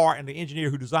 designed the car and the engineer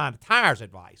who designed the tires'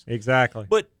 advice. Exactly.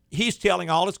 But he's telling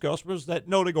all his customers that,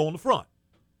 no, they go in the front.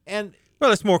 And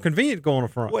well, it's more convenient to go in the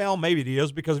front. well, maybe it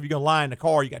is, because if you're going to line the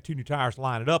car, you got 2 new tires to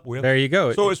line it up with. There you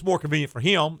go. So it's more convenient for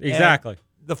him. Exactly. And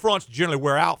the fronts generally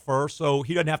wear out first, so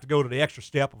he doesn't have to go to the extra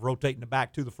step of rotating the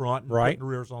back to the front and putting the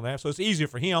rears on there. So it's easier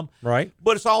for him. Right.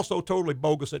 But it's also totally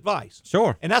bogus advice.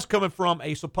 Sure. And that's coming from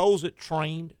a supposed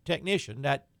trained technician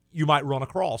that you might run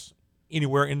across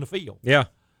anywhere in the field. Yeah.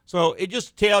 So it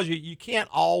just tells you can't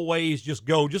always just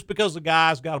go, just because the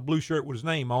guy's got a blue shirt with his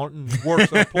name on it and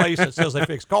works at a place that says they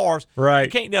fix cars. Right.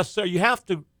 You can't necessarily, you have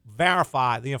to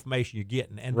verify the information you're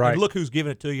getting and look who's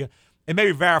giving it to you, and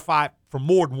maybe verify it from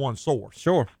more than one source.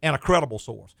 Sure. And a credible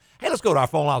source. Hey, let's go to our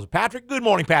phone lines with Patrick. Good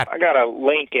morning, Patrick. I got a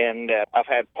Lincoln that I've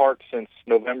had parked since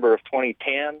November of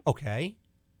 2010. Okay.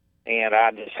 And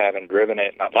I just haven't driven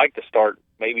it. And I'd like to start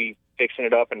maybe fixing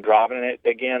it up and driving it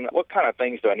again. What kind of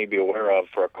things do I need to be aware of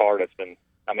for a car that's been,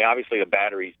 obviously the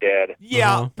battery's dead.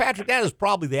 Yeah, Patrick, that is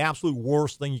probably the absolute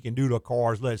worst thing you can do to a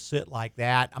car is let it sit like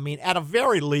that. At a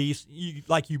very least,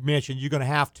 like you mentioned, you're going to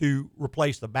have to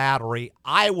replace the battery.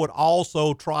 I would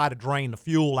also try to drain the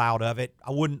fuel out of it.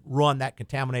 I wouldn't run that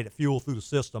contaminated fuel through the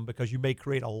system, because you may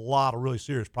create a lot of really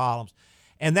serious problems.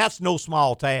 And that's no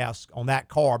small task on that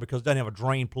car, because it doesn't have a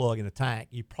drain plug in the tank.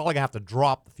 You're probably going to have to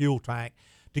drop the fuel tank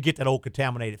to get that old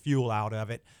contaminated fuel out of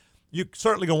it. You're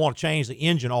certainly going to want to change the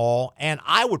engine oil, and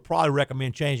I would probably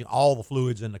recommend changing all the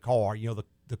fluids in the car,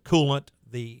 the coolant,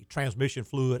 the transmission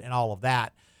fluid, and all of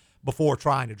that before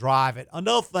trying to drive it.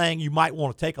 Another thing, you might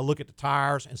want to take a look at the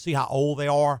tires and see how old they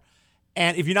are.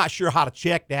 And if you're not sure how to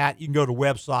check that, you can go to the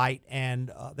website, and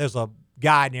there's a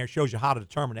guide in there that shows you how to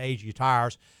determine the age of your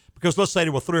tires. Because let's say they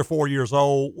were 3 or 4 years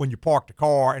old when you parked the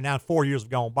car, and now 4 years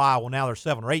have gone by. Well, now they're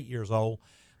 7 or 8 years old.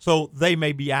 So they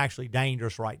may be actually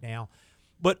dangerous right now.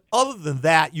 But other than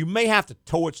that, you may have to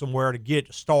tow it somewhere to get it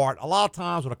to start. A lot of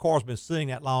times when a car's been sitting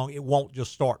that long, it won't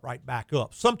just start right back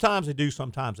up. Sometimes they do,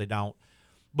 sometimes they don't.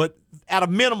 But at a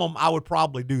minimum, I would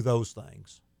probably do those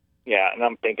things. Yeah, and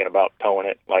I'm thinking about towing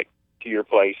it, like, to your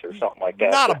place or something like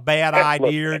that. Not a bad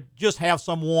idea. Just have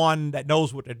someone that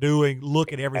knows what they're doing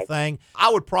look at everything.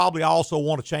 I would probably also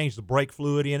want to change the brake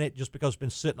fluid in it, just because it's been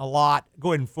sitting a lot.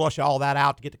 Go ahead and flush all that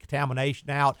out to get the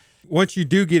contamination out. Once you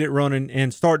do get it running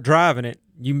and start driving it,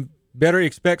 you better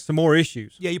expect some more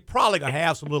issues. Yeah, you're probably going to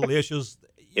have some little issues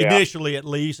initially at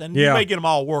least, and you may get them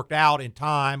all worked out in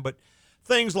time. But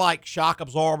things like shock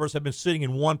absorbers have been sitting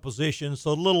in one position,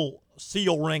 so the little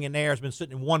seal ring in there has been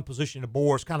sitting in one position in the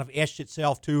bore. It's kind of etched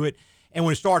itself to it, and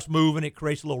when it starts moving, it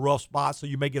creates a little rough spot, so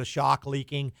you may get a shock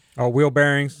leaking. Or wheel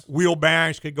bearings. Wheel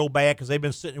bearings could go bad because they've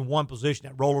been sitting in one position.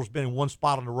 That roller's been in one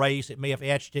spot on the race. It may have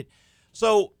etched it.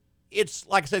 So it's,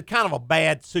 like I said, kind of a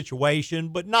bad situation,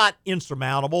 but not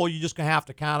insurmountable. You're just going to have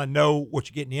to kind of know what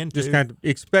you're getting into. Just kind of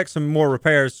expect some more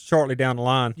repairs shortly down the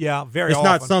line. Yeah, very It's often.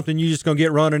 not something you're just going to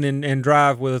get running and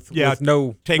drive with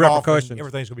no take repercussions. Off and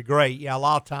everything's going to be great. Yeah, a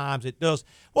lot of times it does.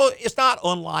 Well, it's not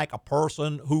unlike a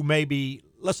person who maybe,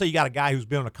 let's say you got a guy who's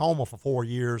been in a coma for 4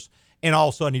 years, and all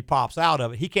of a sudden he pops out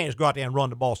of it. He can't just go out there and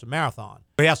run the Boston Marathon.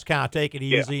 He has to kind of take it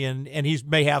easy, and he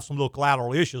may have some little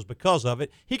collateral issues because of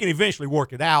it. He can eventually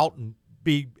work it out and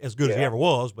be as good as he ever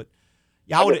was, but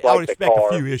I would expect a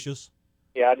few issues.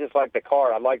 Yeah, I just like the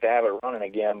car. I'd like to have it running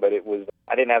again, but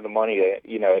I didn't have the money to,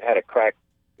 it had a cracked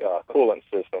coolant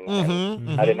system.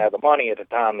 I didn't have the money at the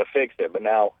time to fix it, but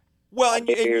now. Well, and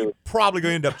you're probably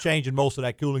going to end up changing most of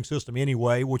that cooling system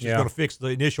anyway, which is going to fix the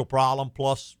initial problem,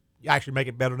 plus you actually make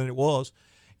it better than it was.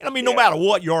 And no matter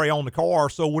what, you already own the car,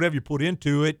 so whatever you put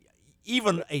into it,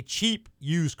 even a cheap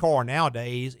used car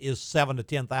nowadays is $7,000 to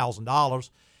 $10,000.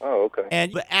 Oh, okay.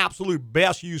 And the absolute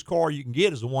best used car you can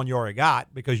get is the one you already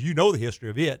got, because you know the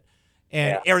history of it,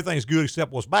 and everything's good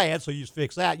except what's bad. So you just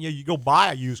fix that. And you go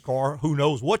buy a used car, who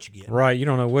knows what you get? Right. You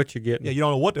don't know what you're getting. Yeah, you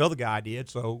don't know what the other guy did.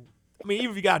 So even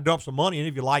if you got to dump some money, and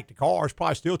if you like the car, it's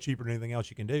probably still cheaper than anything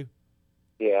else you can do.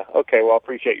 Yeah. Okay. Well, I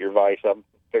appreciate your advice. I'm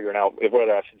figuring out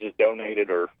whether I should just donate it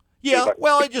or. Yeah,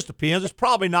 well, it just depends. It's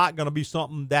probably not going to be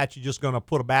something that you're just going to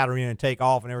put a battery in and take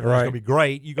off and everything's going to be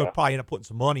great. You're going to probably end up putting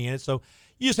some money in it. So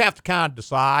you just have to kind of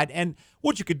decide. And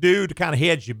what you could do to kind of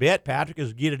hedge your bet, Patrick,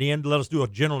 is get it in to let us do a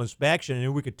general inspection,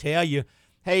 and we could tell you,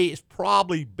 hey, it's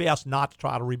probably best not to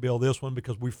try to rebuild this one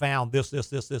because we found this.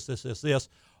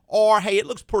 Or, hey, it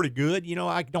looks pretty good.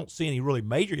 I don't see any really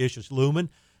major issues looming.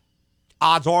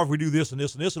 Odds are if we do this and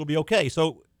this and this, it'll be okay.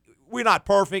 So we're not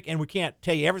perfect, and we can't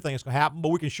tell you everything that's going to happen, but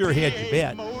we can sure hedge your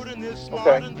bet.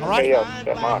 Okay. All right?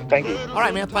 Yeah, thank you. All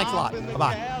right, man. Thanks a lot.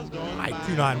 Bye-bye. All right,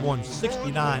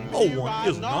 291-6901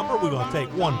 is the number. We're going to take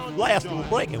one last little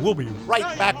break, and we'll be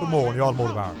right back with more on the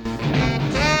Automotive Hour.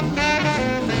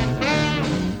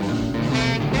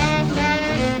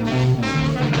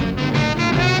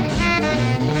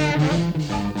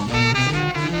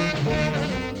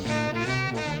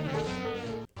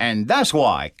 And that's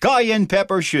why cayenne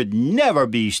pepper should never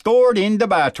be stored in the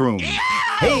bathroom.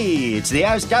 Hey, it's the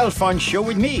Ask Alphonse show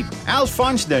with me,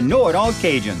 Alphonse the Know-It-All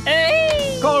Cajun.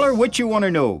 Hey! Caller, what you want to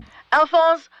know?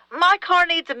 Alphonse, my car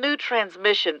needs a new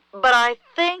transmission, but I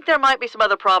think there might be some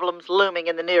other problems looming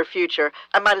in the near future.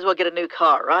 I might as well get a new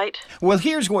car, right? Well,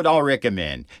 here's what I'll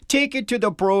recommend. Take it to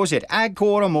the pros at AGCO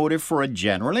Automotive for a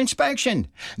general inspection.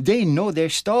 They know their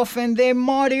stuff and they're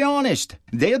mighty honest.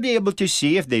 They'll be able to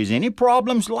see if there's any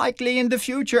problems likely in the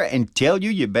future and tell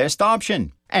you your best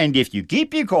option. And if you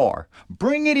keep your car,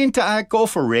 bring it into AGCO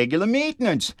for regular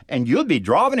maintenance, and you'll be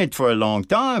driving it for a long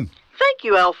time. Thank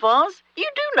you, Alphonse. You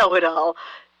do know it all.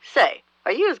 Say,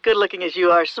 are you as good looking as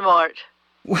you are smart?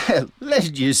 Well, let's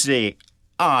just say,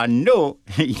 I know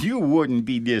you wouldn't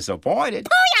be disappointed.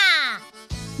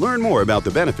 Booyah! Learn more about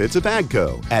the benefits of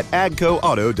AGCO at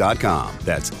AGCOauto.com.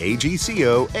 That's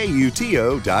AGCOAUTO.com.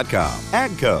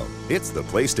 AGCO, it's the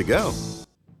place to go.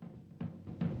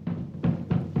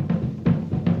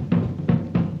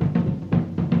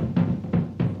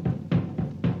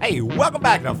 Hey, welcome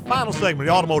back to the final segment of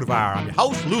the Automotive Hour. I'm your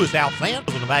host, Louis Altazan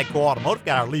of AGCO Automotive.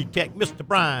 Got our lead tech, Mr.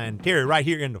 Brian Terry, right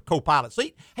here in the co-pilot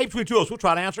seat. Hey, between two of us, we'll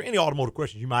try to answer any automotive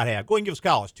questions you might have. Go ahead and give us a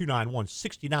call. It's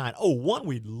 291-6901.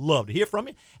 We'd love to hear from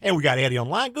you. And we got Eddie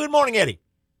online. Good morning, Eddie.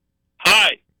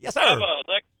 Hi. Yes, sir. I have an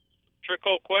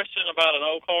electrical question about an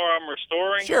old car I'm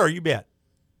restoring. Sure, you bet.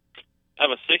 I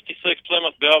have a 66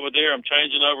 Plymouth Belvedere. I'm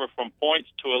changing over from points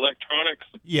to electronics.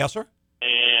 Yes, sir.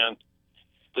 And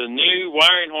the new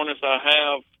wiring harness I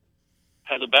have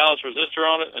has a ballast resistor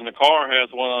on it, and the car has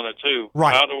one on it too.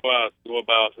 Right. How do I go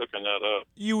about hooking that up?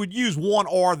 You would use one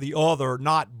or the other,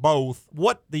 not both.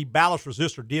 What the ballast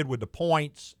resistor did with the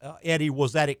points, Eddie,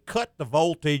 was that it cut the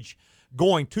voltage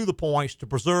going to the points to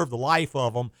preserve the life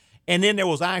of them. And then there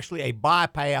was actually a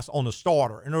bypass on the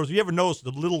starter. And if you ever noticed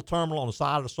the little terminal on the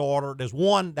side of the starter, there's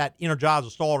one that energizes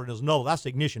the starter, and there's another. That's the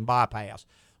ignition bypass.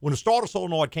 When the starter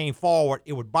solenoid came forward,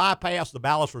 it would bypass the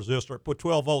ballast resistor, put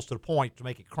 12 volts to the point to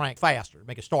make it crank faster,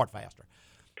 make it start faster.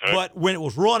 Okay. But when it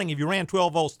was running, if you ran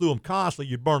 12 volts through them constantly,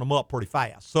 you'd burn them up pretty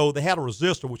fast. So they had a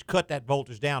resistor which cut that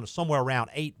voltage down to somewhere around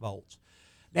 8 volts.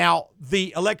 Now,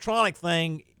 the electronic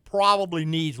thing probably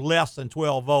needs less than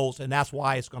 12 volts, and that's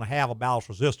why it's going to have a ballast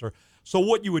resistor. So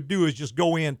what you would do is just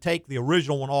go in, take the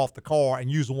original one off the car,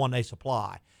 and use the one they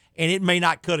supply. And it may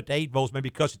not cut it to 8 volts, maybe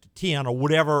it cuts it to 10 or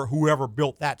whatever whoever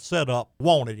built that setup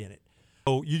wanted in it.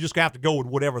 So you just have to go with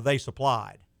whatever they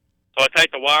supplied. So I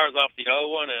take the wires off the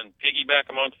old one and piggyback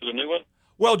them onto the new one?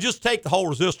 Well, just take the whole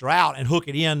resistor out and hook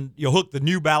it in. You'll hook the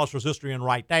new ballast resistor in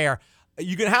right there.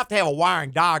 You're going to have a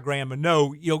wiring diagram and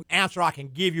know, answer I can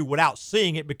give you without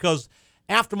seeing it, because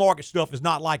aftermarket stuff is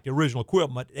not like the original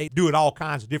equipment. They do it all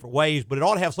kinds of different ways, but it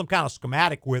ought to have some kind of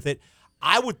schematic with it.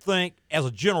 I would think, as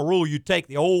a general rule, you take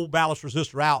the old ballast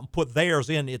resistor out and put theirs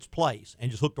in its place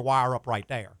and just hook the wire up right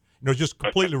there. Just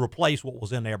completely replace what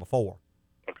was in there before.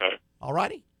 Okay. All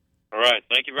righty? All right.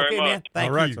 Thank you very much. Man. Thank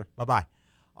all right, you. Sir. Bye-bye.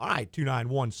 All right,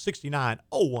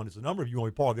 291-6901 is the number. If you want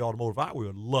to be part of the Automotive Hour, we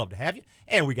would love to have you.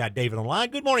 And we got David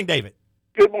online. Good morning, David.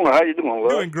 Good morning. How you doing, Louis?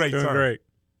 Doing great, Doing sir. great.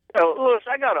 Louis,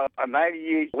 I got a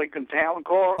 98 Lincoln Town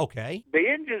car. Okay. The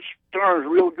engine turns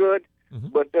real good,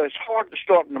 but it's hard to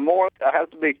start in the morning. I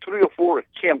have to make 3 or 4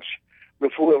 attempts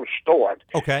before it'll start.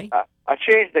 Okay. I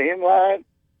changed the inline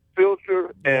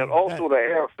filter and also the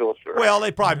air filter. Well,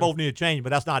 they probably both need to change, but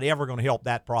that's not ever going to help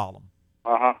that problem.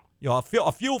 Uh-huh.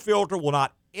 A fuel filter will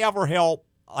not ever help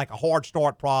like a hard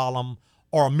start problem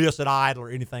or a miss at idle or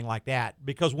anything like that,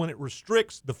 because when it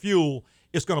restricts the fuel,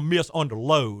 it's going to miss under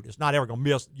load. It's not ever going to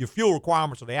miss. Your fuel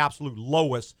requirements are the absolute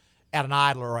lowest at an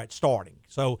idler or at starting.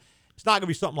 So it's not going to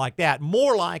be something like that.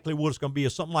 More likely what it's going to be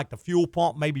is something like the fuel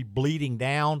pump maybe bleeding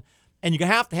down, and you're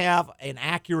going to have an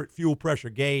accurate fuel pressure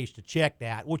gauge to check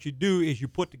that. What you do is you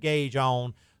put the gauge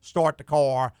on, start the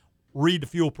car, read the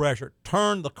fuel pressure,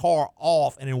 turn the car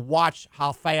off, and then watch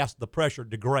how fast the pressure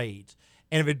degrades.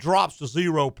 And if it drops to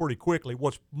zero pretty quickly,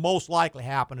 what's most likely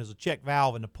happen is a check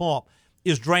valve in the pump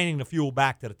is draining the fuel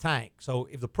back to the tank. So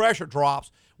if the pressure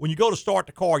drops, when you go to start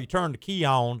the car, you turn the key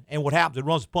on, and what happens, it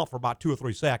runs the pump for about 2 or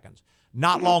 3 seconds.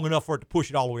 Not long enough for it to push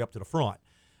it all the way up to the front.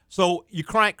 So you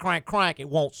crank, it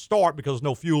won't start because there's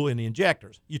no fuel in the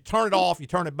injectors. You turn it off, you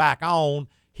turn it back on,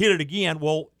 hit it again,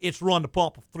 well, it's run the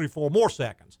pump for 3 or 4 more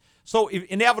seconds. So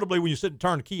inevitably when you sit and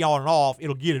turn the key on and off,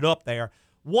 it'll get it up there.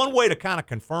 One way to kind of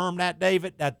confirm that,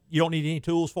 David, that you don't need any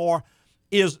tools for,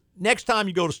 is next time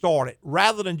you go to start it,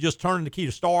 rather than just turning the key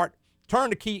to start, turn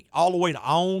the key all the way to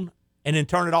on and then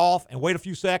turn it off and wait a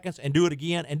few seconds and do it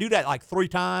again, and do that like 3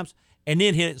 times and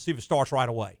then hit it and see if it starts right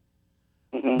away.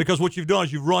 Mm-hmm. Because what you've done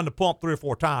is you've run the pump 3 or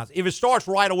 4 times. If it starts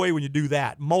right away when you do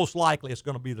that, most likely it's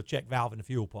going to be the check valve in the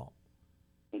fuel pump.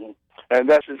 Mm-hmm. And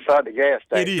that's inside the gas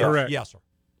tank. It is, correct. Yes, sir.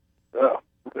 Oh.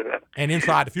 And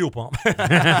inside the fuel pump.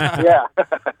 Yeah.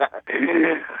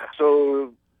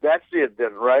 So that's it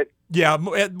then, right? Yeah,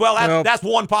 well, that's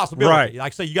one possibility. Right.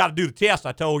 Like I say, you got to do the test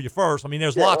I told you first. I mean,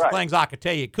 there's lots of things I could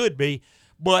tell you it could be,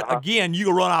 but again, you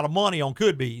can run out of money on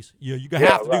could-be's. You're going to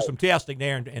have to do some testing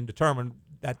there and determine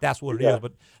that's what it is.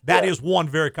 But that is one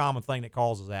very common thing that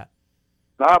causes that.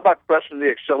 Now, how about pressing the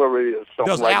accelerator or something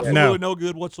Does like absolutely no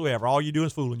good whatsoever. All you do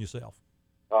is fooling yourself.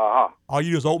 Uh-huh. All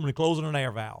you do is opening and closing an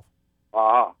air valve.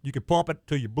 Uh-huh. You can pump it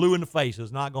till you're blue in the face.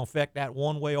 It's not going to affect that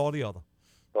one way or the other.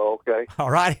 Okay. All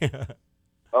right?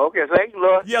 Okay, thank you,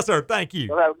 Lord. Yes, sir. Thank you.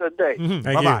 Well, have a good day. Mm-hmm.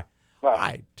 Thank Bye-bye. you. All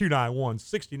right,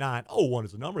 291-6901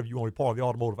 is the number. If you want to be part of the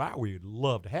Automotive Hour, we'd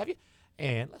love to have you.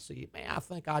 And let's see, man, I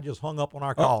think I just hung up on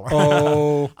our caller.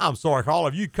 Oh, I'm sorry, caller.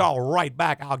 If you call right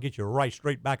back, I'll get you right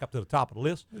straight back up to the top of the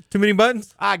list. too many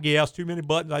buttons? I guess too many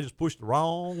buttons. I just pushed the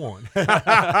wrong one.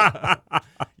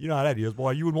 You know how that is,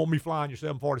 boy. You wouldn't want me flying your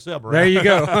 747, right? There you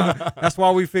go. That's why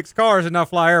we fix cars and not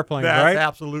fly airplanes, That's right?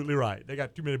 absolutely right. They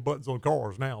got too many buttons on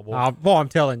cars now, boy. I'm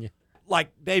telling you. Like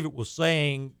David was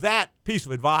saying, that piece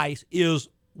of advice is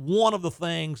one of the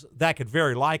things that could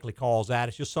very likely cause that.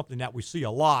 It's just something that we see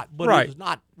a lot, but Right. it is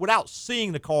not, without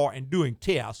seeing the car and doing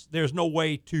tests, there's no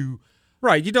way to.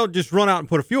 Right, you don't just run out and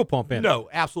put a fuel pump in. No,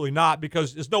 absolutely not,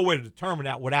 because there's no way to determine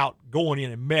that without going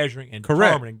in and measuring and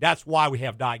Correct. determining. That's why we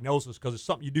have diagnosis, because it's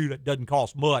something you do that doesn't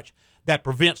cost much that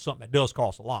prevents something that does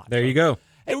cost a lot. There you go.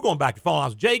 Hey, we're going back to phone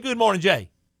lines. Jay, good morning, Jay.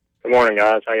 Good morning,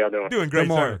 guys. How y'all doing? Doing great, Good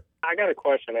morning. sir. I got a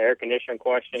question, an air conditioning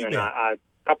question, You and bet. a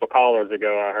couple callers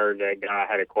ago I heard that guy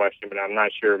had a question, but I'm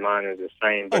not sure mine is the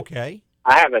same. But Okay.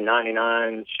 I have a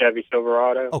 99 Chevy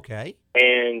Silverado, Okay.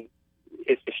 and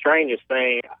it's the strangest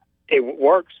thing. It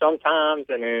works sometimes,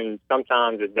 and then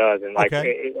sometimes it doesn't. Like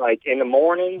Okay. like in the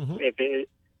morning, Mhm.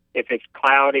 if it's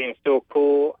cloudy and still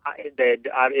cool,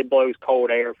 it blows cold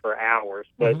air for hours.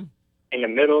 But Mhm. in the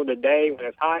middle of the day when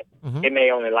it's hot, Mhm. it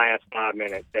may only last 5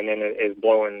 minutes, and then it's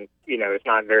blowing. It's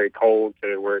not very cold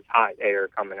to where it's hot air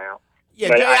coming out. Yeah,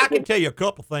 But Jay, I can tell you a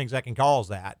couple things that can cause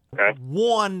that. Okay.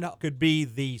 One could be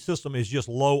the system is just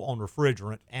low on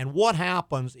refrigerant. And what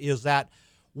happens is that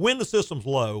when the system's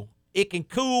low, it can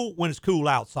cool when it's cool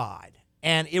outside,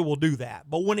 and it will do that.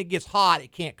 But when it gets hot,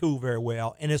 it can't cool very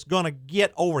well, and it's going to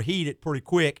get overheated pretty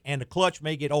quick, and the clutch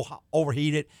may get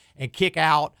overheated and kick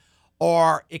out,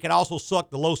 or it can also suck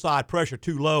the low side pressure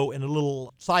too low, and the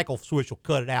little cycle switch will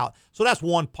cut it out. So that's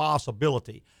one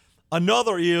possibility.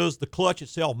 Another is the clutch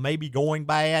itself may be going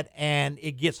bad, and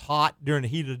it gets hot during the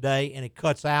heat of the day, and it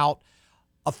cuts out.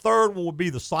 A third one would be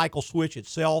the cycle switch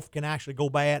itself can actually go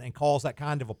bad and cause that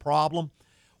kind of a problem.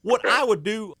 What I would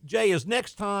do, Jay, is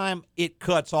next time it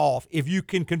cuts off, if you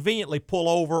can conveniently pull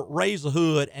over, raise the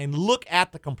hood, and look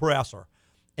at the compressor.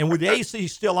 And with the AC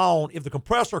still on, if the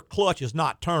compressor clutch is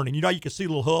not turning, you can see a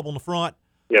little hub on the front?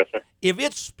 Yes, sir. If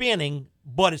it's spinning,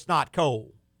 but it's not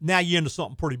cold, now you're into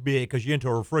something pretty big because you're into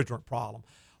a refrigerant problem.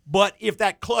 But if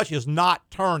that clutch is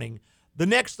not turning, the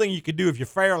next thing you could do if you're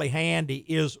fairly handy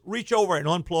is reach over and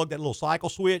unplug that little cycle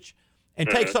switch and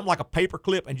take something like a paper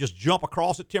clip and just jump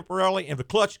across it temporarily. And if the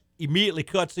clutch immediately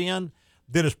cuts in,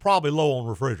 then it's probably low on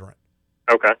refrigerant.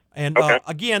 Okay. And Okay.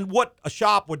 again, what a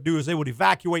shop would do is they would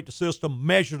evacuate the system,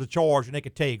 measure the charge, and they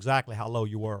could tell you exactly how low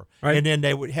you were. Right. And then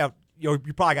they would have, you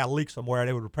probably got a leak somewhere.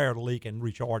 They would repair the leak and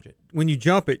recharge it. When you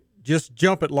jump it, just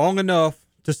jump it long enough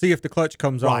to see if the clutch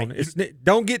comes Right. on.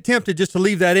 Don't get tempted just to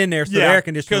leave that in there so the air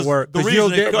conditioner works. The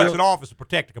reason it cuts it off is to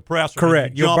protect the compressor.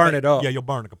 Correct. If you You'll jump burn it up. Yeah, you'll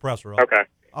burn the compressor up. Okay.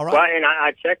 All right. Well, and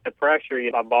I checked the pressure.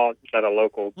 I bought at a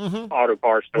local auto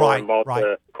parts store and bought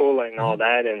the coolant and all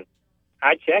that, and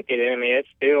I checked it, and I mean, it's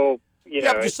still,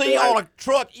 Yeah, but you see, on a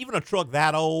truck, even a truck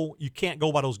that old, you can't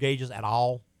go by those gauges at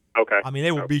all. Okay. I mean,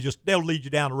 they would be they'll lead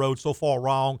you down the road so far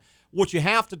wrong. What you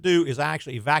have to do is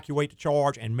actually evacuate the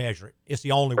charge and measure it. It's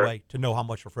the only way to know how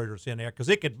much refrigerant's in there, because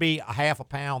it could be a half a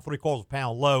pound, 3/4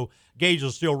 pound low. Gauges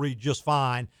will still read just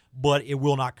fine, but it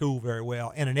will not cool very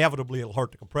well, and inevitably it'll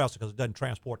hurt the compressor because it doesn't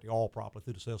transport the oil properly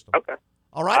through the system. Okay.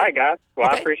 All right. All right, guys. Well,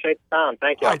 I Okay. appreciate the time.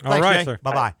 Thank you. All right, thanks, Jay. sir.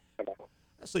 Bye-bye.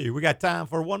 Let's see. We got time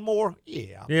for one more?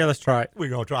 Yeah. Yeah, let's try it. We're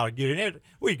going to try to get in there.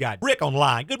 We got Rick on the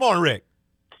line. Good morning, Rick.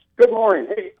 Good morning.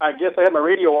 Hey, I guess I had my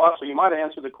radio off, so you might have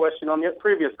answered the question on the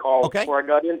previous call before I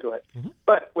got into it.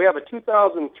 But we have a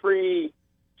 2003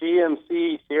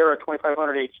 GMC Sierra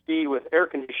 2500 HD with air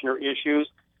conditioner issues.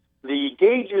 The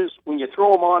gauges, when you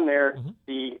throw them on there,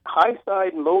 the high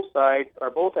side and low side are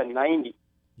both at 90.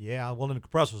 Yeah, well, then the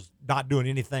compressor's not doing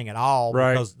anything at all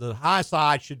Right. because the high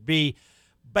side should be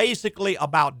basically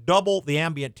about double the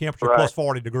ambient temperature plus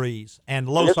 40 degrees, and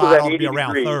the low this was side at ought to be 80 around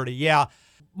degrees. 30. Yeah,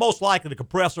 most likely the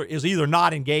compressor is either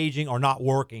not engaging or not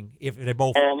working if they're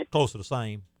both close to the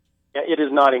same. Yeah, it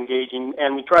is not engaging.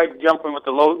 And we tried jumping with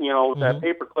the low, with that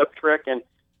paper clip trick, and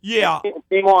it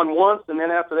came on once, and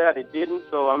then after that it didn't,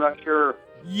 so I'm not sure.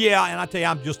 Yeah, and I tell you,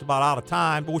 I'm just about out of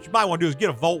time. But what you might want to do is get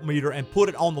a voltmeter and put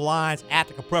it on the lines at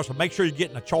the compressor. Make sure you're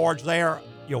getting a charge there,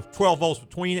 12 volts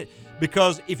between it.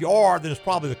 Because if you are, then it's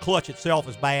probably the clutch itself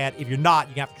is bad. If you're not,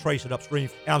 you have to trace it upstream.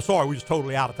 And I'm sorry, we're just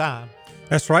totally out of time.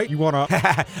 That's right. You want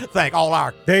to thank all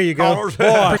our there you callers.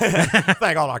 go.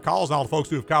 Thank all our calls and all the folks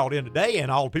who have called in today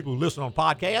and all the people who listen on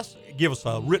podcasts. Give us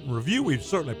a written review. We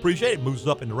certainly appreciate it. It moves us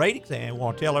up in the ratings, and we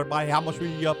want to tell everybody how much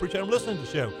we appreciate them listening to the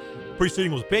show.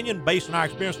 Preceding was opinion based on our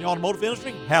experience in the automotive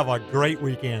industry. Have a great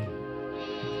weekend.